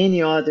and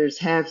many others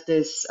have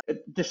this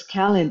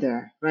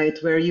calendar, right,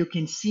 where you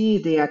can see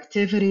the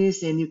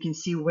activities and you can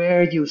see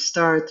where you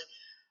start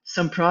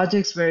some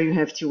projects, where you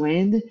have to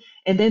end,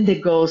 and then the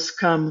goals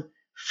come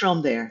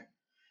from there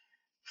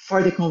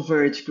for the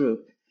Converge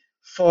group.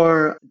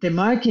 For the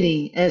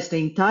marketing as the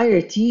entire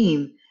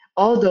team,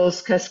 all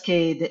those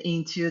cascade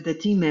into the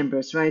team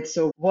members, right?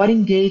 So what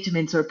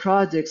engagements or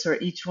projects are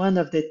each one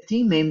of the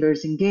team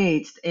members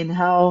engaged, and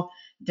how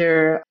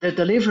their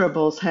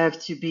deliverables have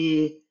to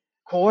be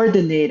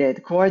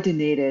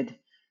coordinated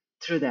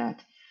through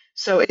that.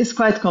 So it's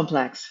quite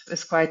complex.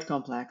 It's quite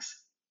complex.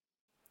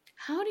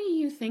 How do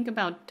you think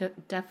about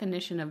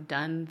definition of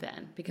done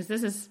then? Because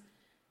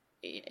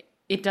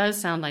it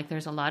does sound like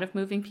there's a lot of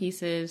moving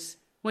pieces.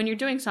 When you're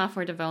doing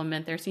software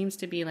development, there seems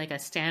to be like a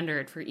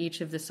standard for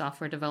each of the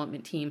software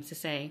development teams to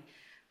say,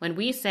 when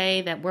we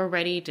say that we're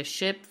ready to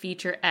ship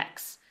feature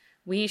X,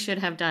 we should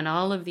have done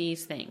all of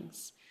these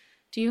things.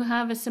 Do you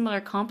have a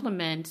similar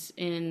complement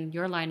in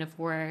your line of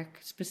work,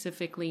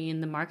 specifically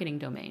in the marketing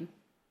domain?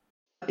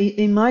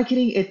 In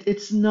marketing,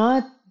 it's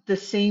not the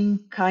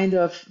same kind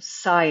of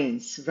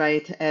science,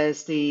 right,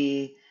 as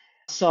the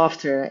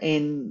software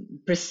and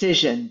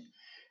precision,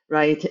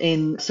 right?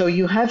 And so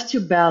you have to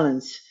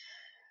balance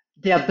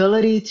the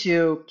ability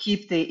to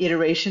keep the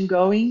iteration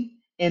going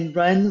and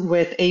run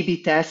with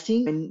A/B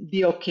testing and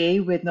be okay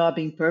with not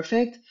being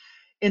perfect,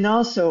 and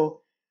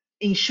also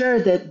ensure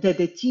that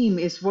the team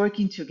is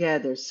working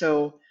together.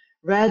 So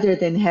rather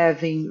than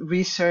having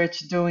research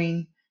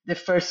doing the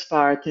first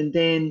part and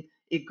then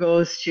it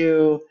goes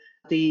to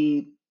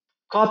the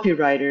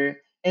copywriter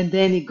and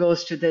then it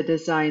goes to the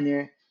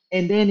designer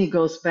and then it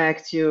goes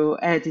back to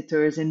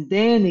editors and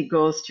then it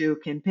goes to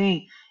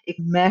campaign, it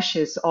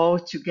meshes all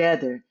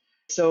together.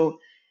 So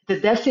the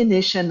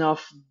definition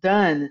of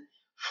done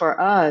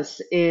for us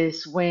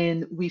is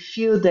when we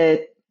feel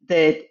that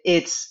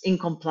it's in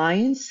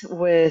compliance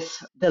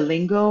with the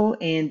lingo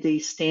and the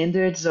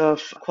standards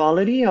of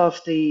quality of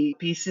the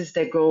pieces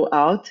that go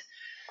out,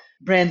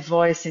 brand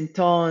voice and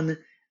tone.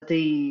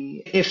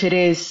 The if it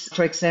is,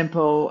 for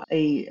example,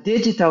 a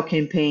digital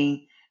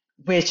campaign,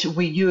 which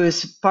we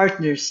use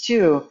partners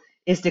too,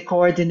 is the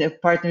coordinate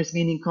partners,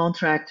 meaning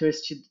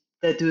contractors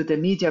that do the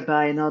media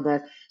buy and all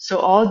that. So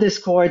all this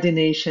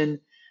coordination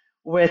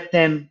with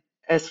them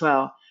as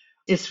well.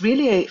 It's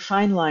really a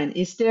fine line.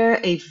 Is there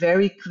a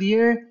very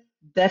clear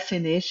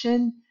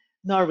definition?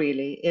 Not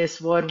really.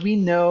 It's what we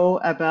know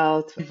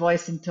about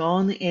voice and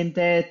tone and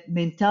that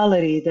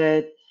mentality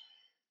that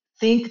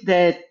think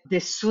that the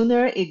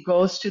sooner it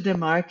goes to the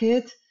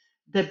market,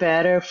 the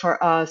better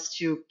for us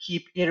to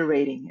keep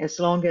iterating as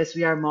long as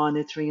we are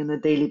monitoring on a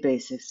daily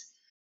basis.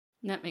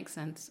 That makes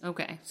sense.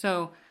 Okay.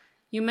 So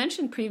you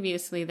mentioned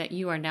previously that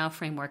you are now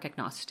framework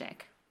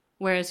agnostic,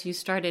 whereas you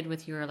started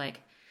with your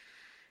like,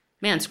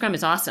 man, Scrum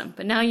is awesome,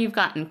 but now you've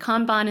gotten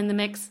Kanban in the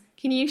mix.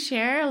 Can you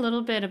share a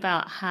little bit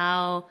about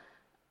how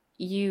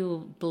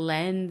you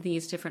blend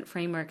these different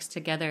frameworks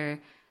together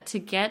to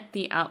get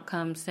the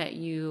outcomes that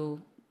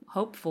you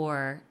hope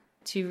for,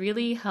 to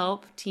really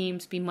help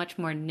teams be much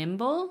more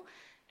nimble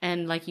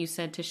and, like you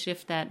said, to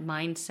shift that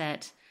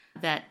mindset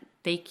that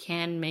they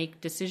can make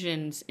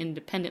decisions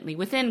independently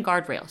within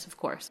guardrails, of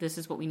course. This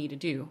is what we need to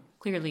do.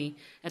 Clearly,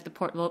 at the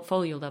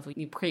portfolio level,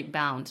 you create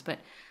bounds, but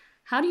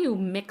how do you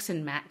mix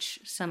and match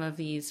some of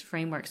these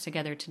frameworks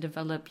together to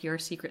develop your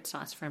secret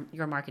sauce for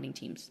your marketing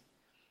teams?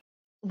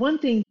 One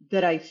thing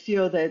that I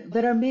feel that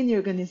there are many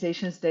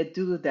organizations that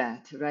do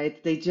that,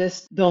 right? They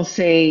just don't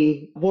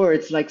say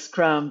words like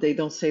Scrum. They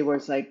don't say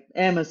words like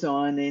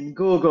Amazon and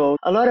Google.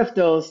 A lot of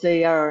those,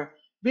 they are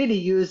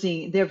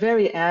really they're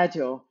very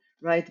agile,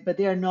 right? But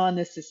they are not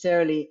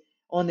necessarily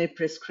on a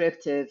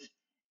prescriptive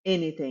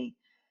anything.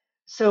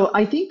 So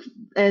I think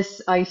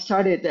as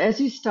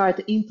you start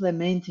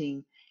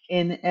implementing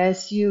and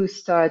as you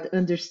start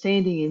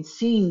understanding and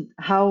seeing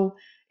how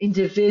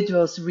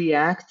individuals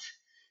react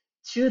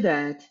to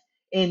that,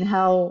 and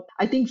how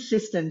I think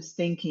systems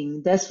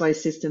thinking, that's why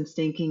systems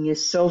thinking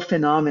is so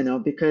phenomenal,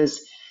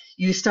 because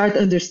you start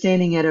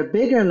understanding at a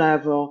bigger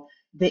level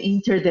the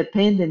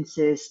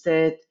interdependencies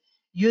that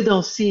you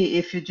don't see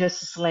if you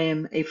just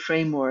slam a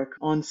framework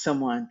on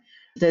someone.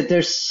 That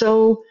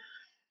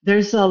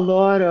there's a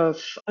lot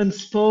of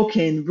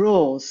unspoken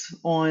rules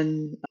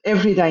on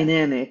every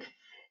dynamic,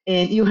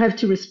 and you have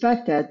to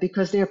respect that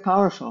because they're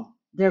powerful.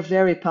 They're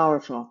very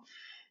powerful.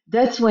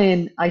 That's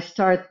when I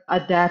start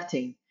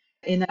adapting.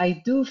 And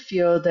I do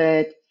feel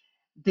that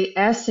the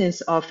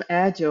essence of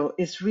Agile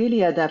is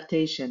really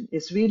adaptation.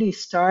 It's really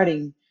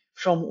starting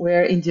from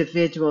where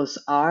individuals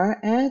are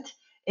at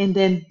and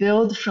then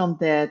build from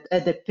that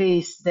at the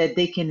pace that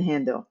they can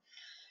handle.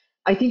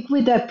 I think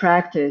with that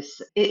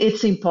practice,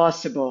 it's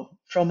impossible,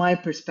 from my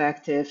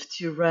perspective,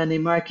 to run a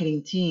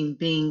marketing team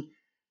being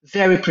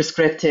very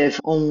prescriptive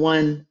on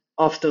one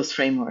of those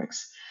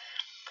frameworks.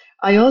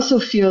 I also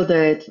feel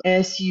that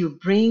as you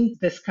bring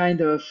this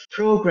kind of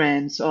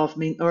programs or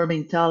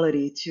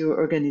mentality to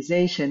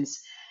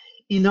organizations,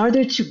 in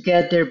order to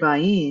get their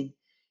buy-in,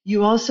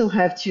 you also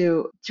have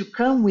to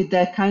come with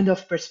that kind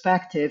of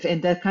perspective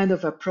and that kind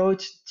of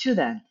approach to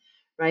them,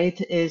 right?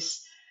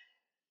 Is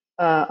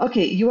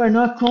okay, you are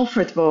not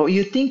comfortable.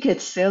 You think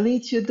it's silly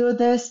to do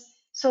this,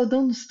 so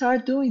don't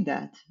start doing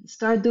that.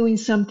 Start doing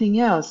something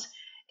else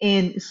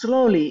and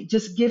slowly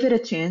just give it a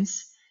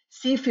chance,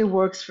 see if it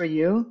works for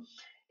you.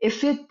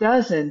 If it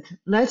doesn't,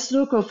 let's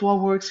look at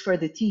what works for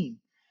the team.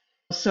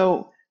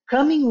 So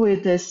coming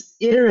with this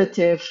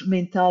iterative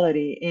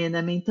mentality and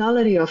a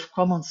mentality of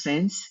common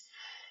sense.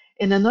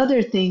 And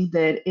another thing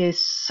that is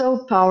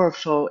so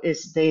powerful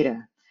is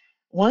data.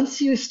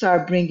 Once you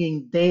start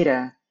bringing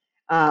data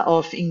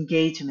of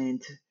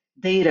engagement,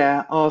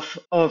 data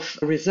of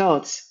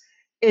results,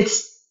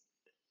 it's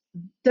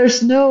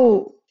there's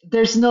no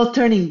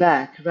turning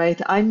back,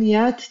 right? I'm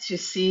yet to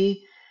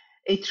see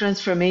a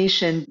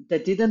transformation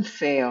that didn't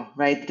fail,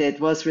 right? That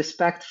was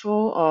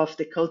respectful of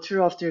the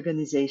culture of the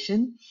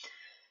organization,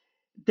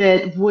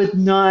 that would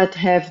not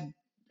have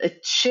a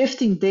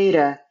shift in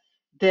data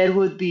that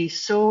would be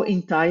so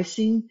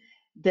enticing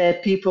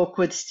that people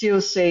could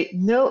still say,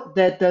 no,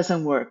 that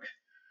doesn't work.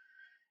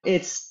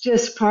 It's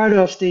just part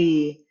of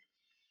it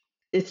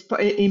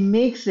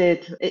makes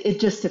it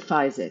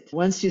justifies it.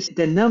 Once you see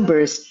the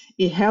numbers,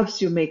 it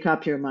helps you make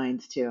up your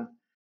mind too.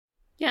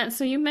 Yeah,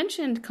 so you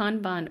mentioned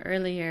Kanban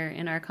earlier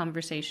in our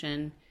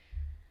conversation.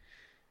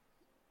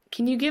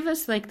 Can you give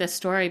us like the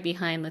story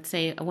behind, let's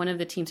say, one of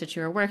the teams that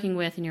you were working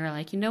with and you're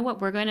like, you know what,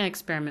 we're going to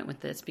experiment with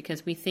this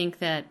because we think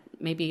that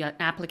maybe an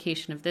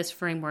application of this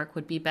framework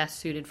would be best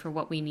suited for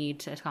what we need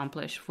to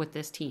accomplish with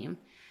this team.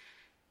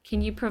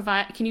 Can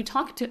you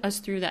talk to us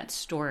through that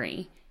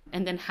story?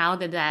 And then how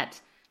did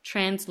that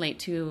translate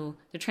to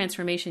the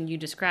transformation you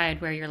described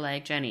where you're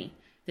like, Jenny,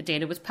 the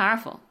data was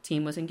powerful,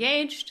 team was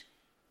engaged,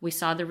 we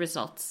saw the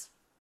results.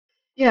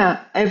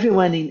 Yeah,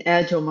 everyone in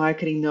Agile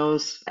Marketing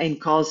knows and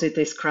calls it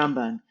a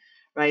Scrumban,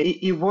 right?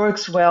 It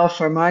works well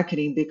for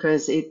marketing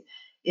because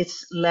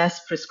it's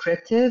less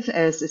prescriptive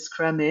as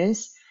Scrum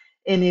is,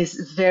 and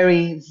is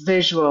very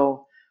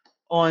visual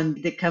on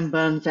the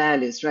Kanban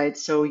values, right?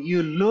 So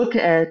you look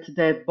at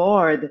that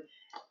board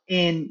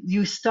and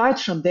you start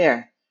from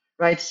there,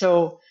 right?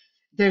 So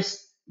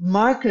there's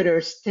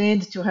marketers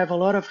tend to have a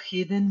lot of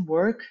hidden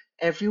work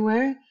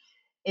everywhere,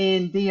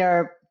 and they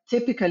are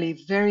typically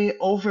very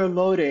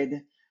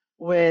overloaded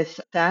with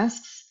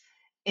tasks,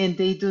 and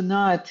they do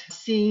not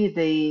see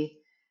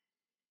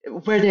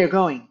where they're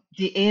going,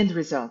 the end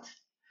result.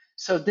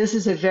 So this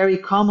is a very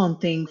common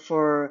thing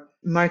for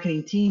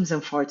marketing teams,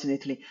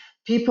 unfortunately.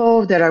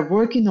 People that are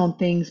working on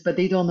things, but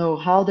they don't know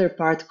how their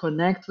part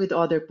connect with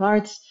other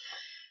parts.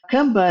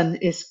 Kanban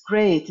is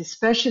great,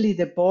 especially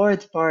the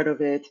board part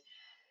of it,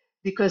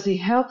 because it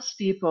helps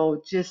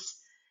people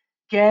just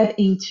get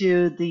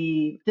into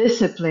the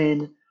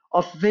discipline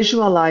of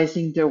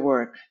visualizing their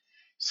work.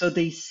 So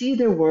they see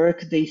their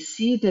work, they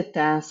see the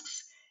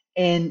tasks,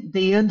 and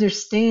they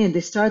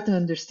start to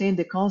understand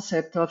the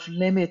concept of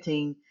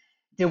limiting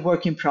the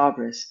work in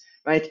progress,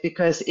 right?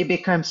 Because it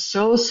becomes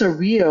so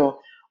surreal,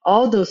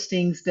 all those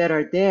things that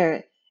are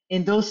there,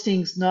 and those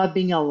things not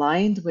being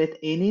aligned with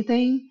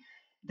anything,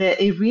 that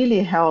it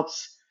really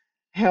helps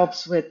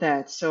with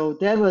that. So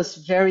that was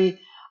very,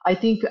 I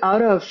think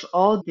out of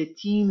all the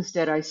teams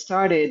that I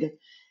starting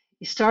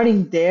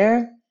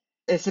there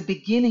as a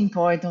beginning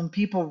point on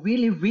people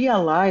really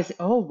realize,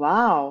 oh,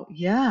 wow,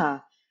 yeah,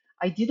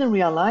 I didn't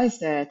realize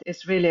that.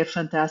 It's really a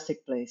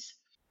fantastic place.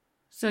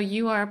 So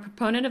you are a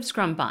proponent of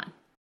Scrumban.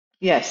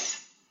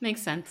 Yes,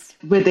 Makes sense.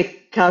 with the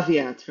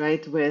caveat,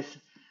 right? With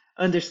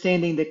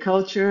understanding the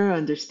culture,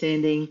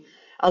 understanding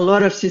a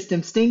lot of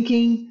systems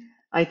thinking.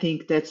 I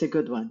think that's a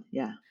good one.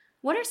 Yeah.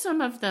 What are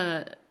some of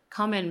the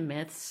common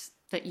myths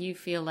that you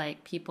feel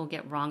like people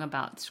get wrong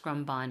about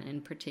Scrumban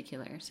in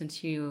particular,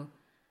 since you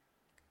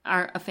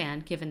are a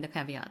fan, given the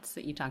caveats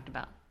that you talked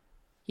about?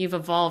 You've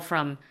evolved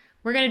from,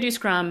 we're going to do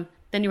Scrum,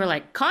 then you were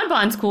like,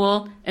 Kanban's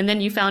cool, and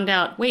then you found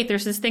out, wait,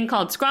 there's this thing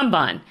called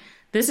Scrumban.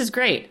 This is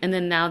great. And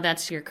then now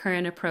that's your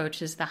current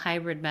approach, is the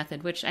hybrid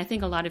method, which I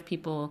think a lot of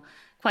people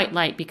quite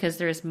like because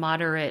there's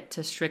moderate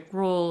to strict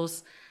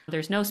rules.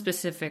 There's no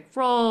specific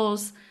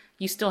roles.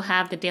 You still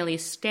have the daily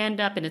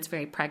stand-up, and it's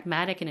very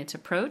pragmatic in its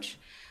approach.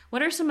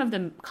 What are some of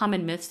the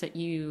common myths that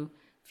you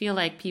feel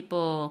like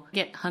people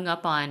get hung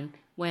up on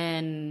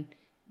when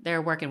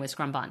they're working with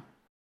Scrumban?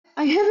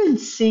 I haven't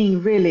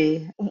seen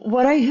really.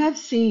 What I have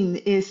seen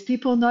is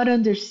people not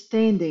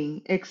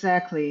understanding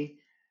exactly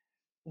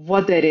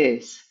what that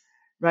is,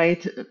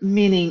 right?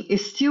 Meaning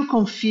it's still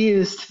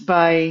confused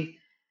by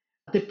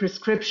the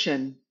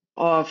prescription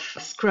of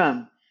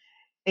Scrum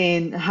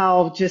and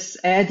how just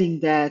adding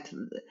that.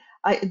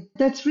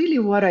 That's really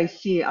what I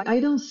see. I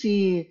don't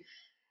see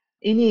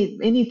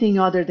anything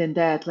other than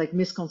that, like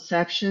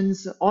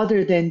misconceptions,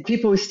 other than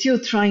people still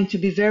trying to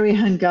be very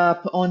hung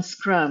up on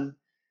Scrum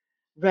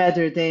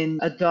rather than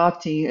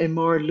adopting a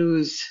more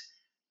loose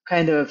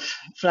kind of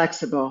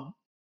flexible.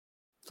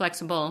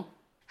 Flexible.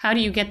 How do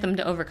you get them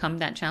to overcome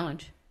that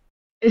challenge?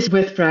 It's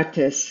with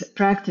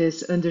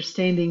practice,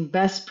 understanding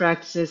best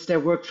practices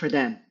that work for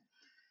them,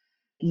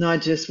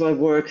 not just what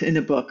works in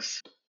the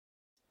books.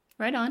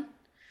 Right on.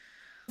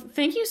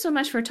 Thank you so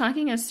much for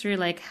talking us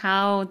through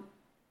how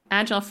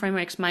agile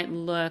frameworks might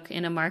look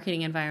in a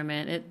marketing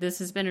environment. This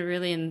has been a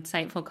really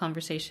insightful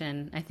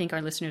conversation. I think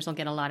our listeners will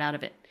get a lot out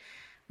of it.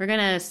 We're going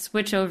to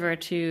switch over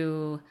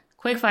to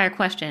quickfire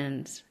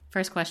questions.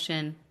 First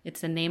question,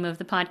 it's the name of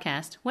the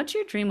podcast. What's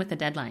your dream with a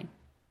deadline?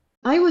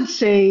 I would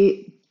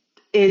say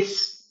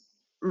it's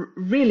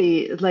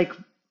really like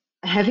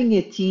having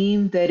a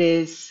team that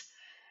is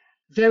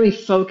very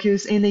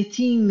focused, and a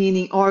team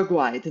meaning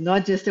org-wide,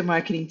 not just a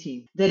marketing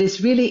team, that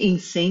is really in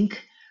sync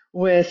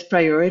with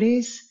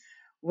priorities,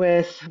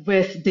 with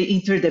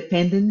the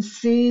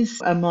interdependencies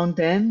among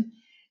them,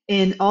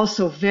 and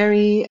also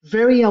very,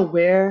 very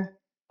aware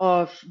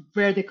of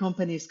where the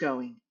company is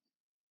going.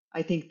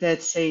 I think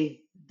that's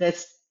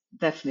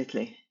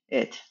definitely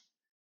it.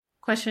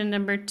 Question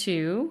number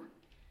 2.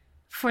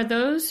 For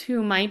those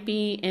who might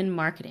be in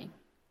marketing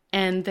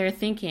and they're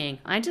thinking,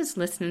 I just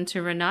listened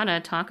to Renata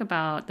talk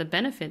about the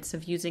benefits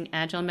of using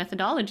agile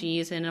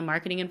methodologies in a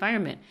marketing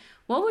environment,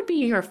 what would be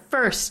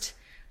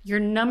your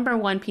number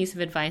one piece of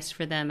advice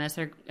for them as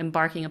they're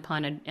embarking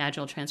upon an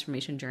agile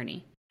transformation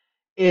journey?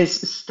 Is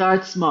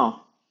start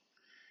small.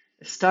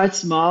 Start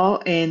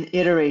small and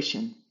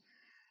iteration.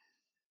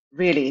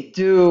 Really,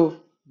 do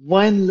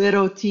one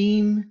little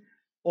team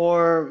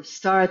or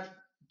start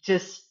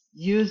just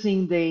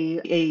using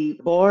a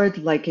board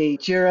like a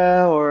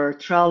Jira or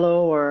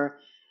Trello, or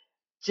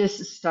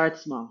just start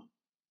small.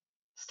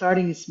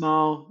 Starting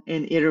small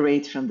and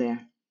iterate from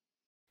there.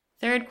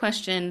 Third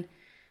question,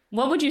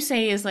 what would you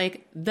say is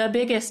the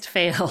biggest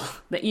fail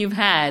that you've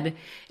had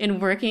in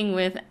working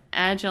with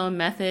agile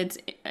methods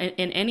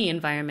in any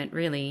environment,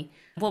 really?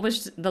 What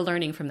was the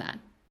learning from that?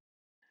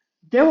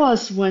 There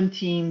was one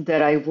team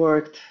that I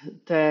worked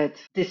that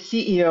the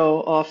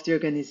CEO of the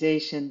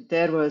organization,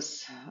 that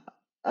was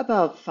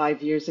about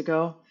 5 years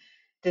ago,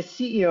 the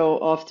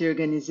CEO of the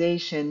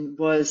organization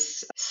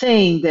was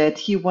saying that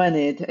he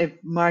wanted an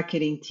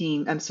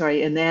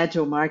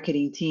agile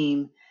marketing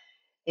team,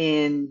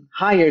 and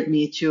hired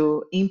me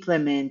to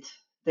implement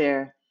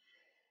there.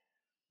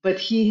 But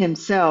he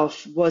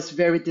himself was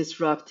very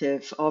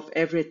disruptive of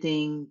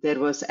everything that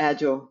was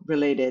agile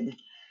related.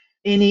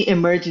 Any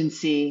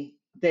emergency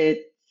that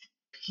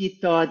he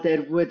thought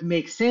that would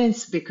make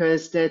sense,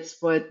 because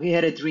that's what we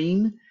had a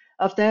dream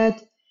of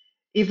that.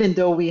 Even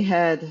though we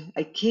had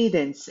a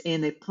cadence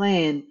and a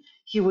plan,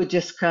 he would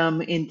just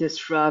come and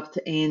disrupt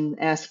and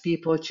ask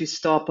people to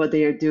stop what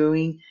they are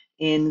doing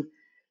and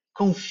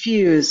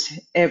confuse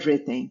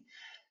everything.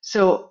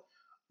 So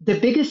the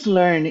biggest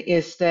learn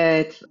is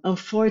that,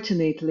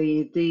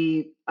 unfortunately,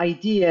 the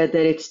idea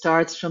that it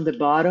starts from the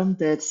bottom,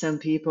 that some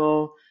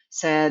people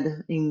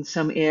said in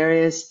some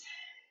areas,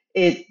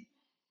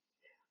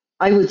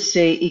 I would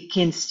say it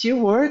can still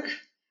work,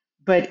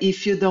 but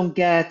if you don't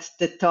get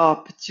the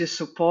top to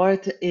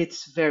support,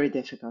 it's very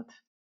difficult.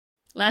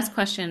 Last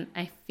question.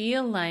 I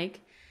feel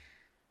like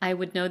I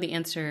would know the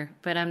answer,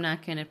 but I'm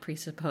not going to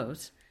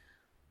presuppose.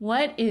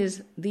 What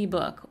is the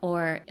book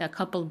or a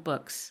couple of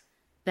books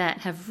that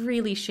have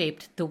really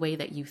shaped the way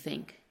that you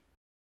think?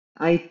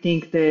 I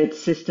think that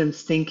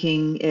systems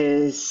thinking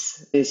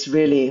is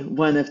really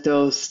one of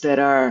those that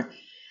are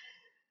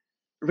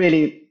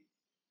really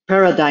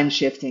paradigm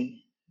shifting.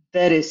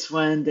 That is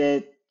one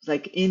that,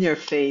 like, in your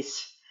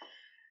face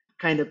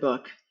kind of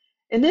book.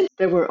 And then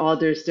there were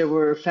others that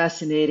were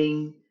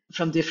fascinating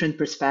from different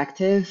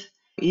perspectives.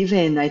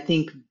 Even I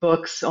think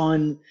books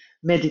on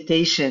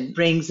meditation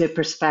brings a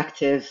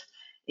perspective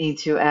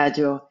into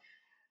Agile.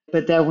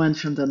 But that one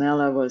from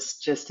Donella was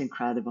just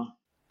incredible.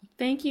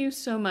 Thank you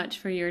so much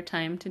for your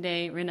time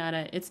today,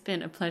 Renata. It's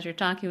been a pleasure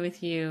talking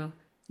with you.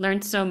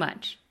 Learned so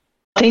much.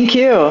 Thank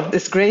you.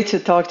 It's great to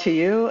talk to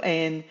you.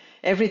 And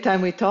every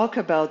time we talk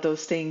about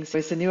those things,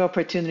 it's a new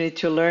opportunity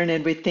to learn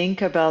and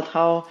rethink about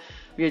how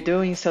we're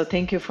doing. So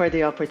thank you for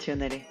the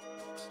opportunity.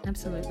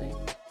 Absolutely.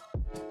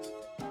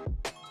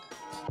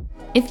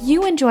 If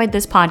you enjoyed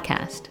this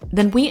podcast,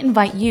 then we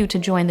invite you to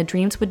join the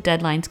Dreams with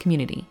Deadlines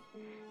community.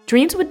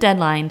 Dreams with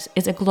Deadlines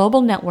is a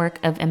global network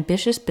of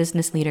ambitious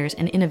business leaders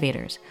and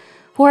innovators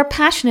who are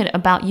passionate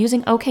about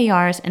using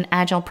OKRs and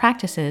agile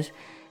practices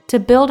to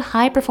build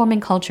high-performing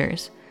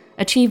cultures,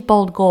 achieve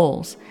bold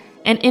goals,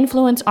 and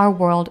influence our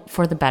world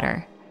for the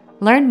better.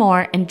 Learn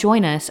more and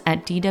join us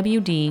at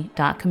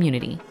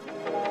dwd.community.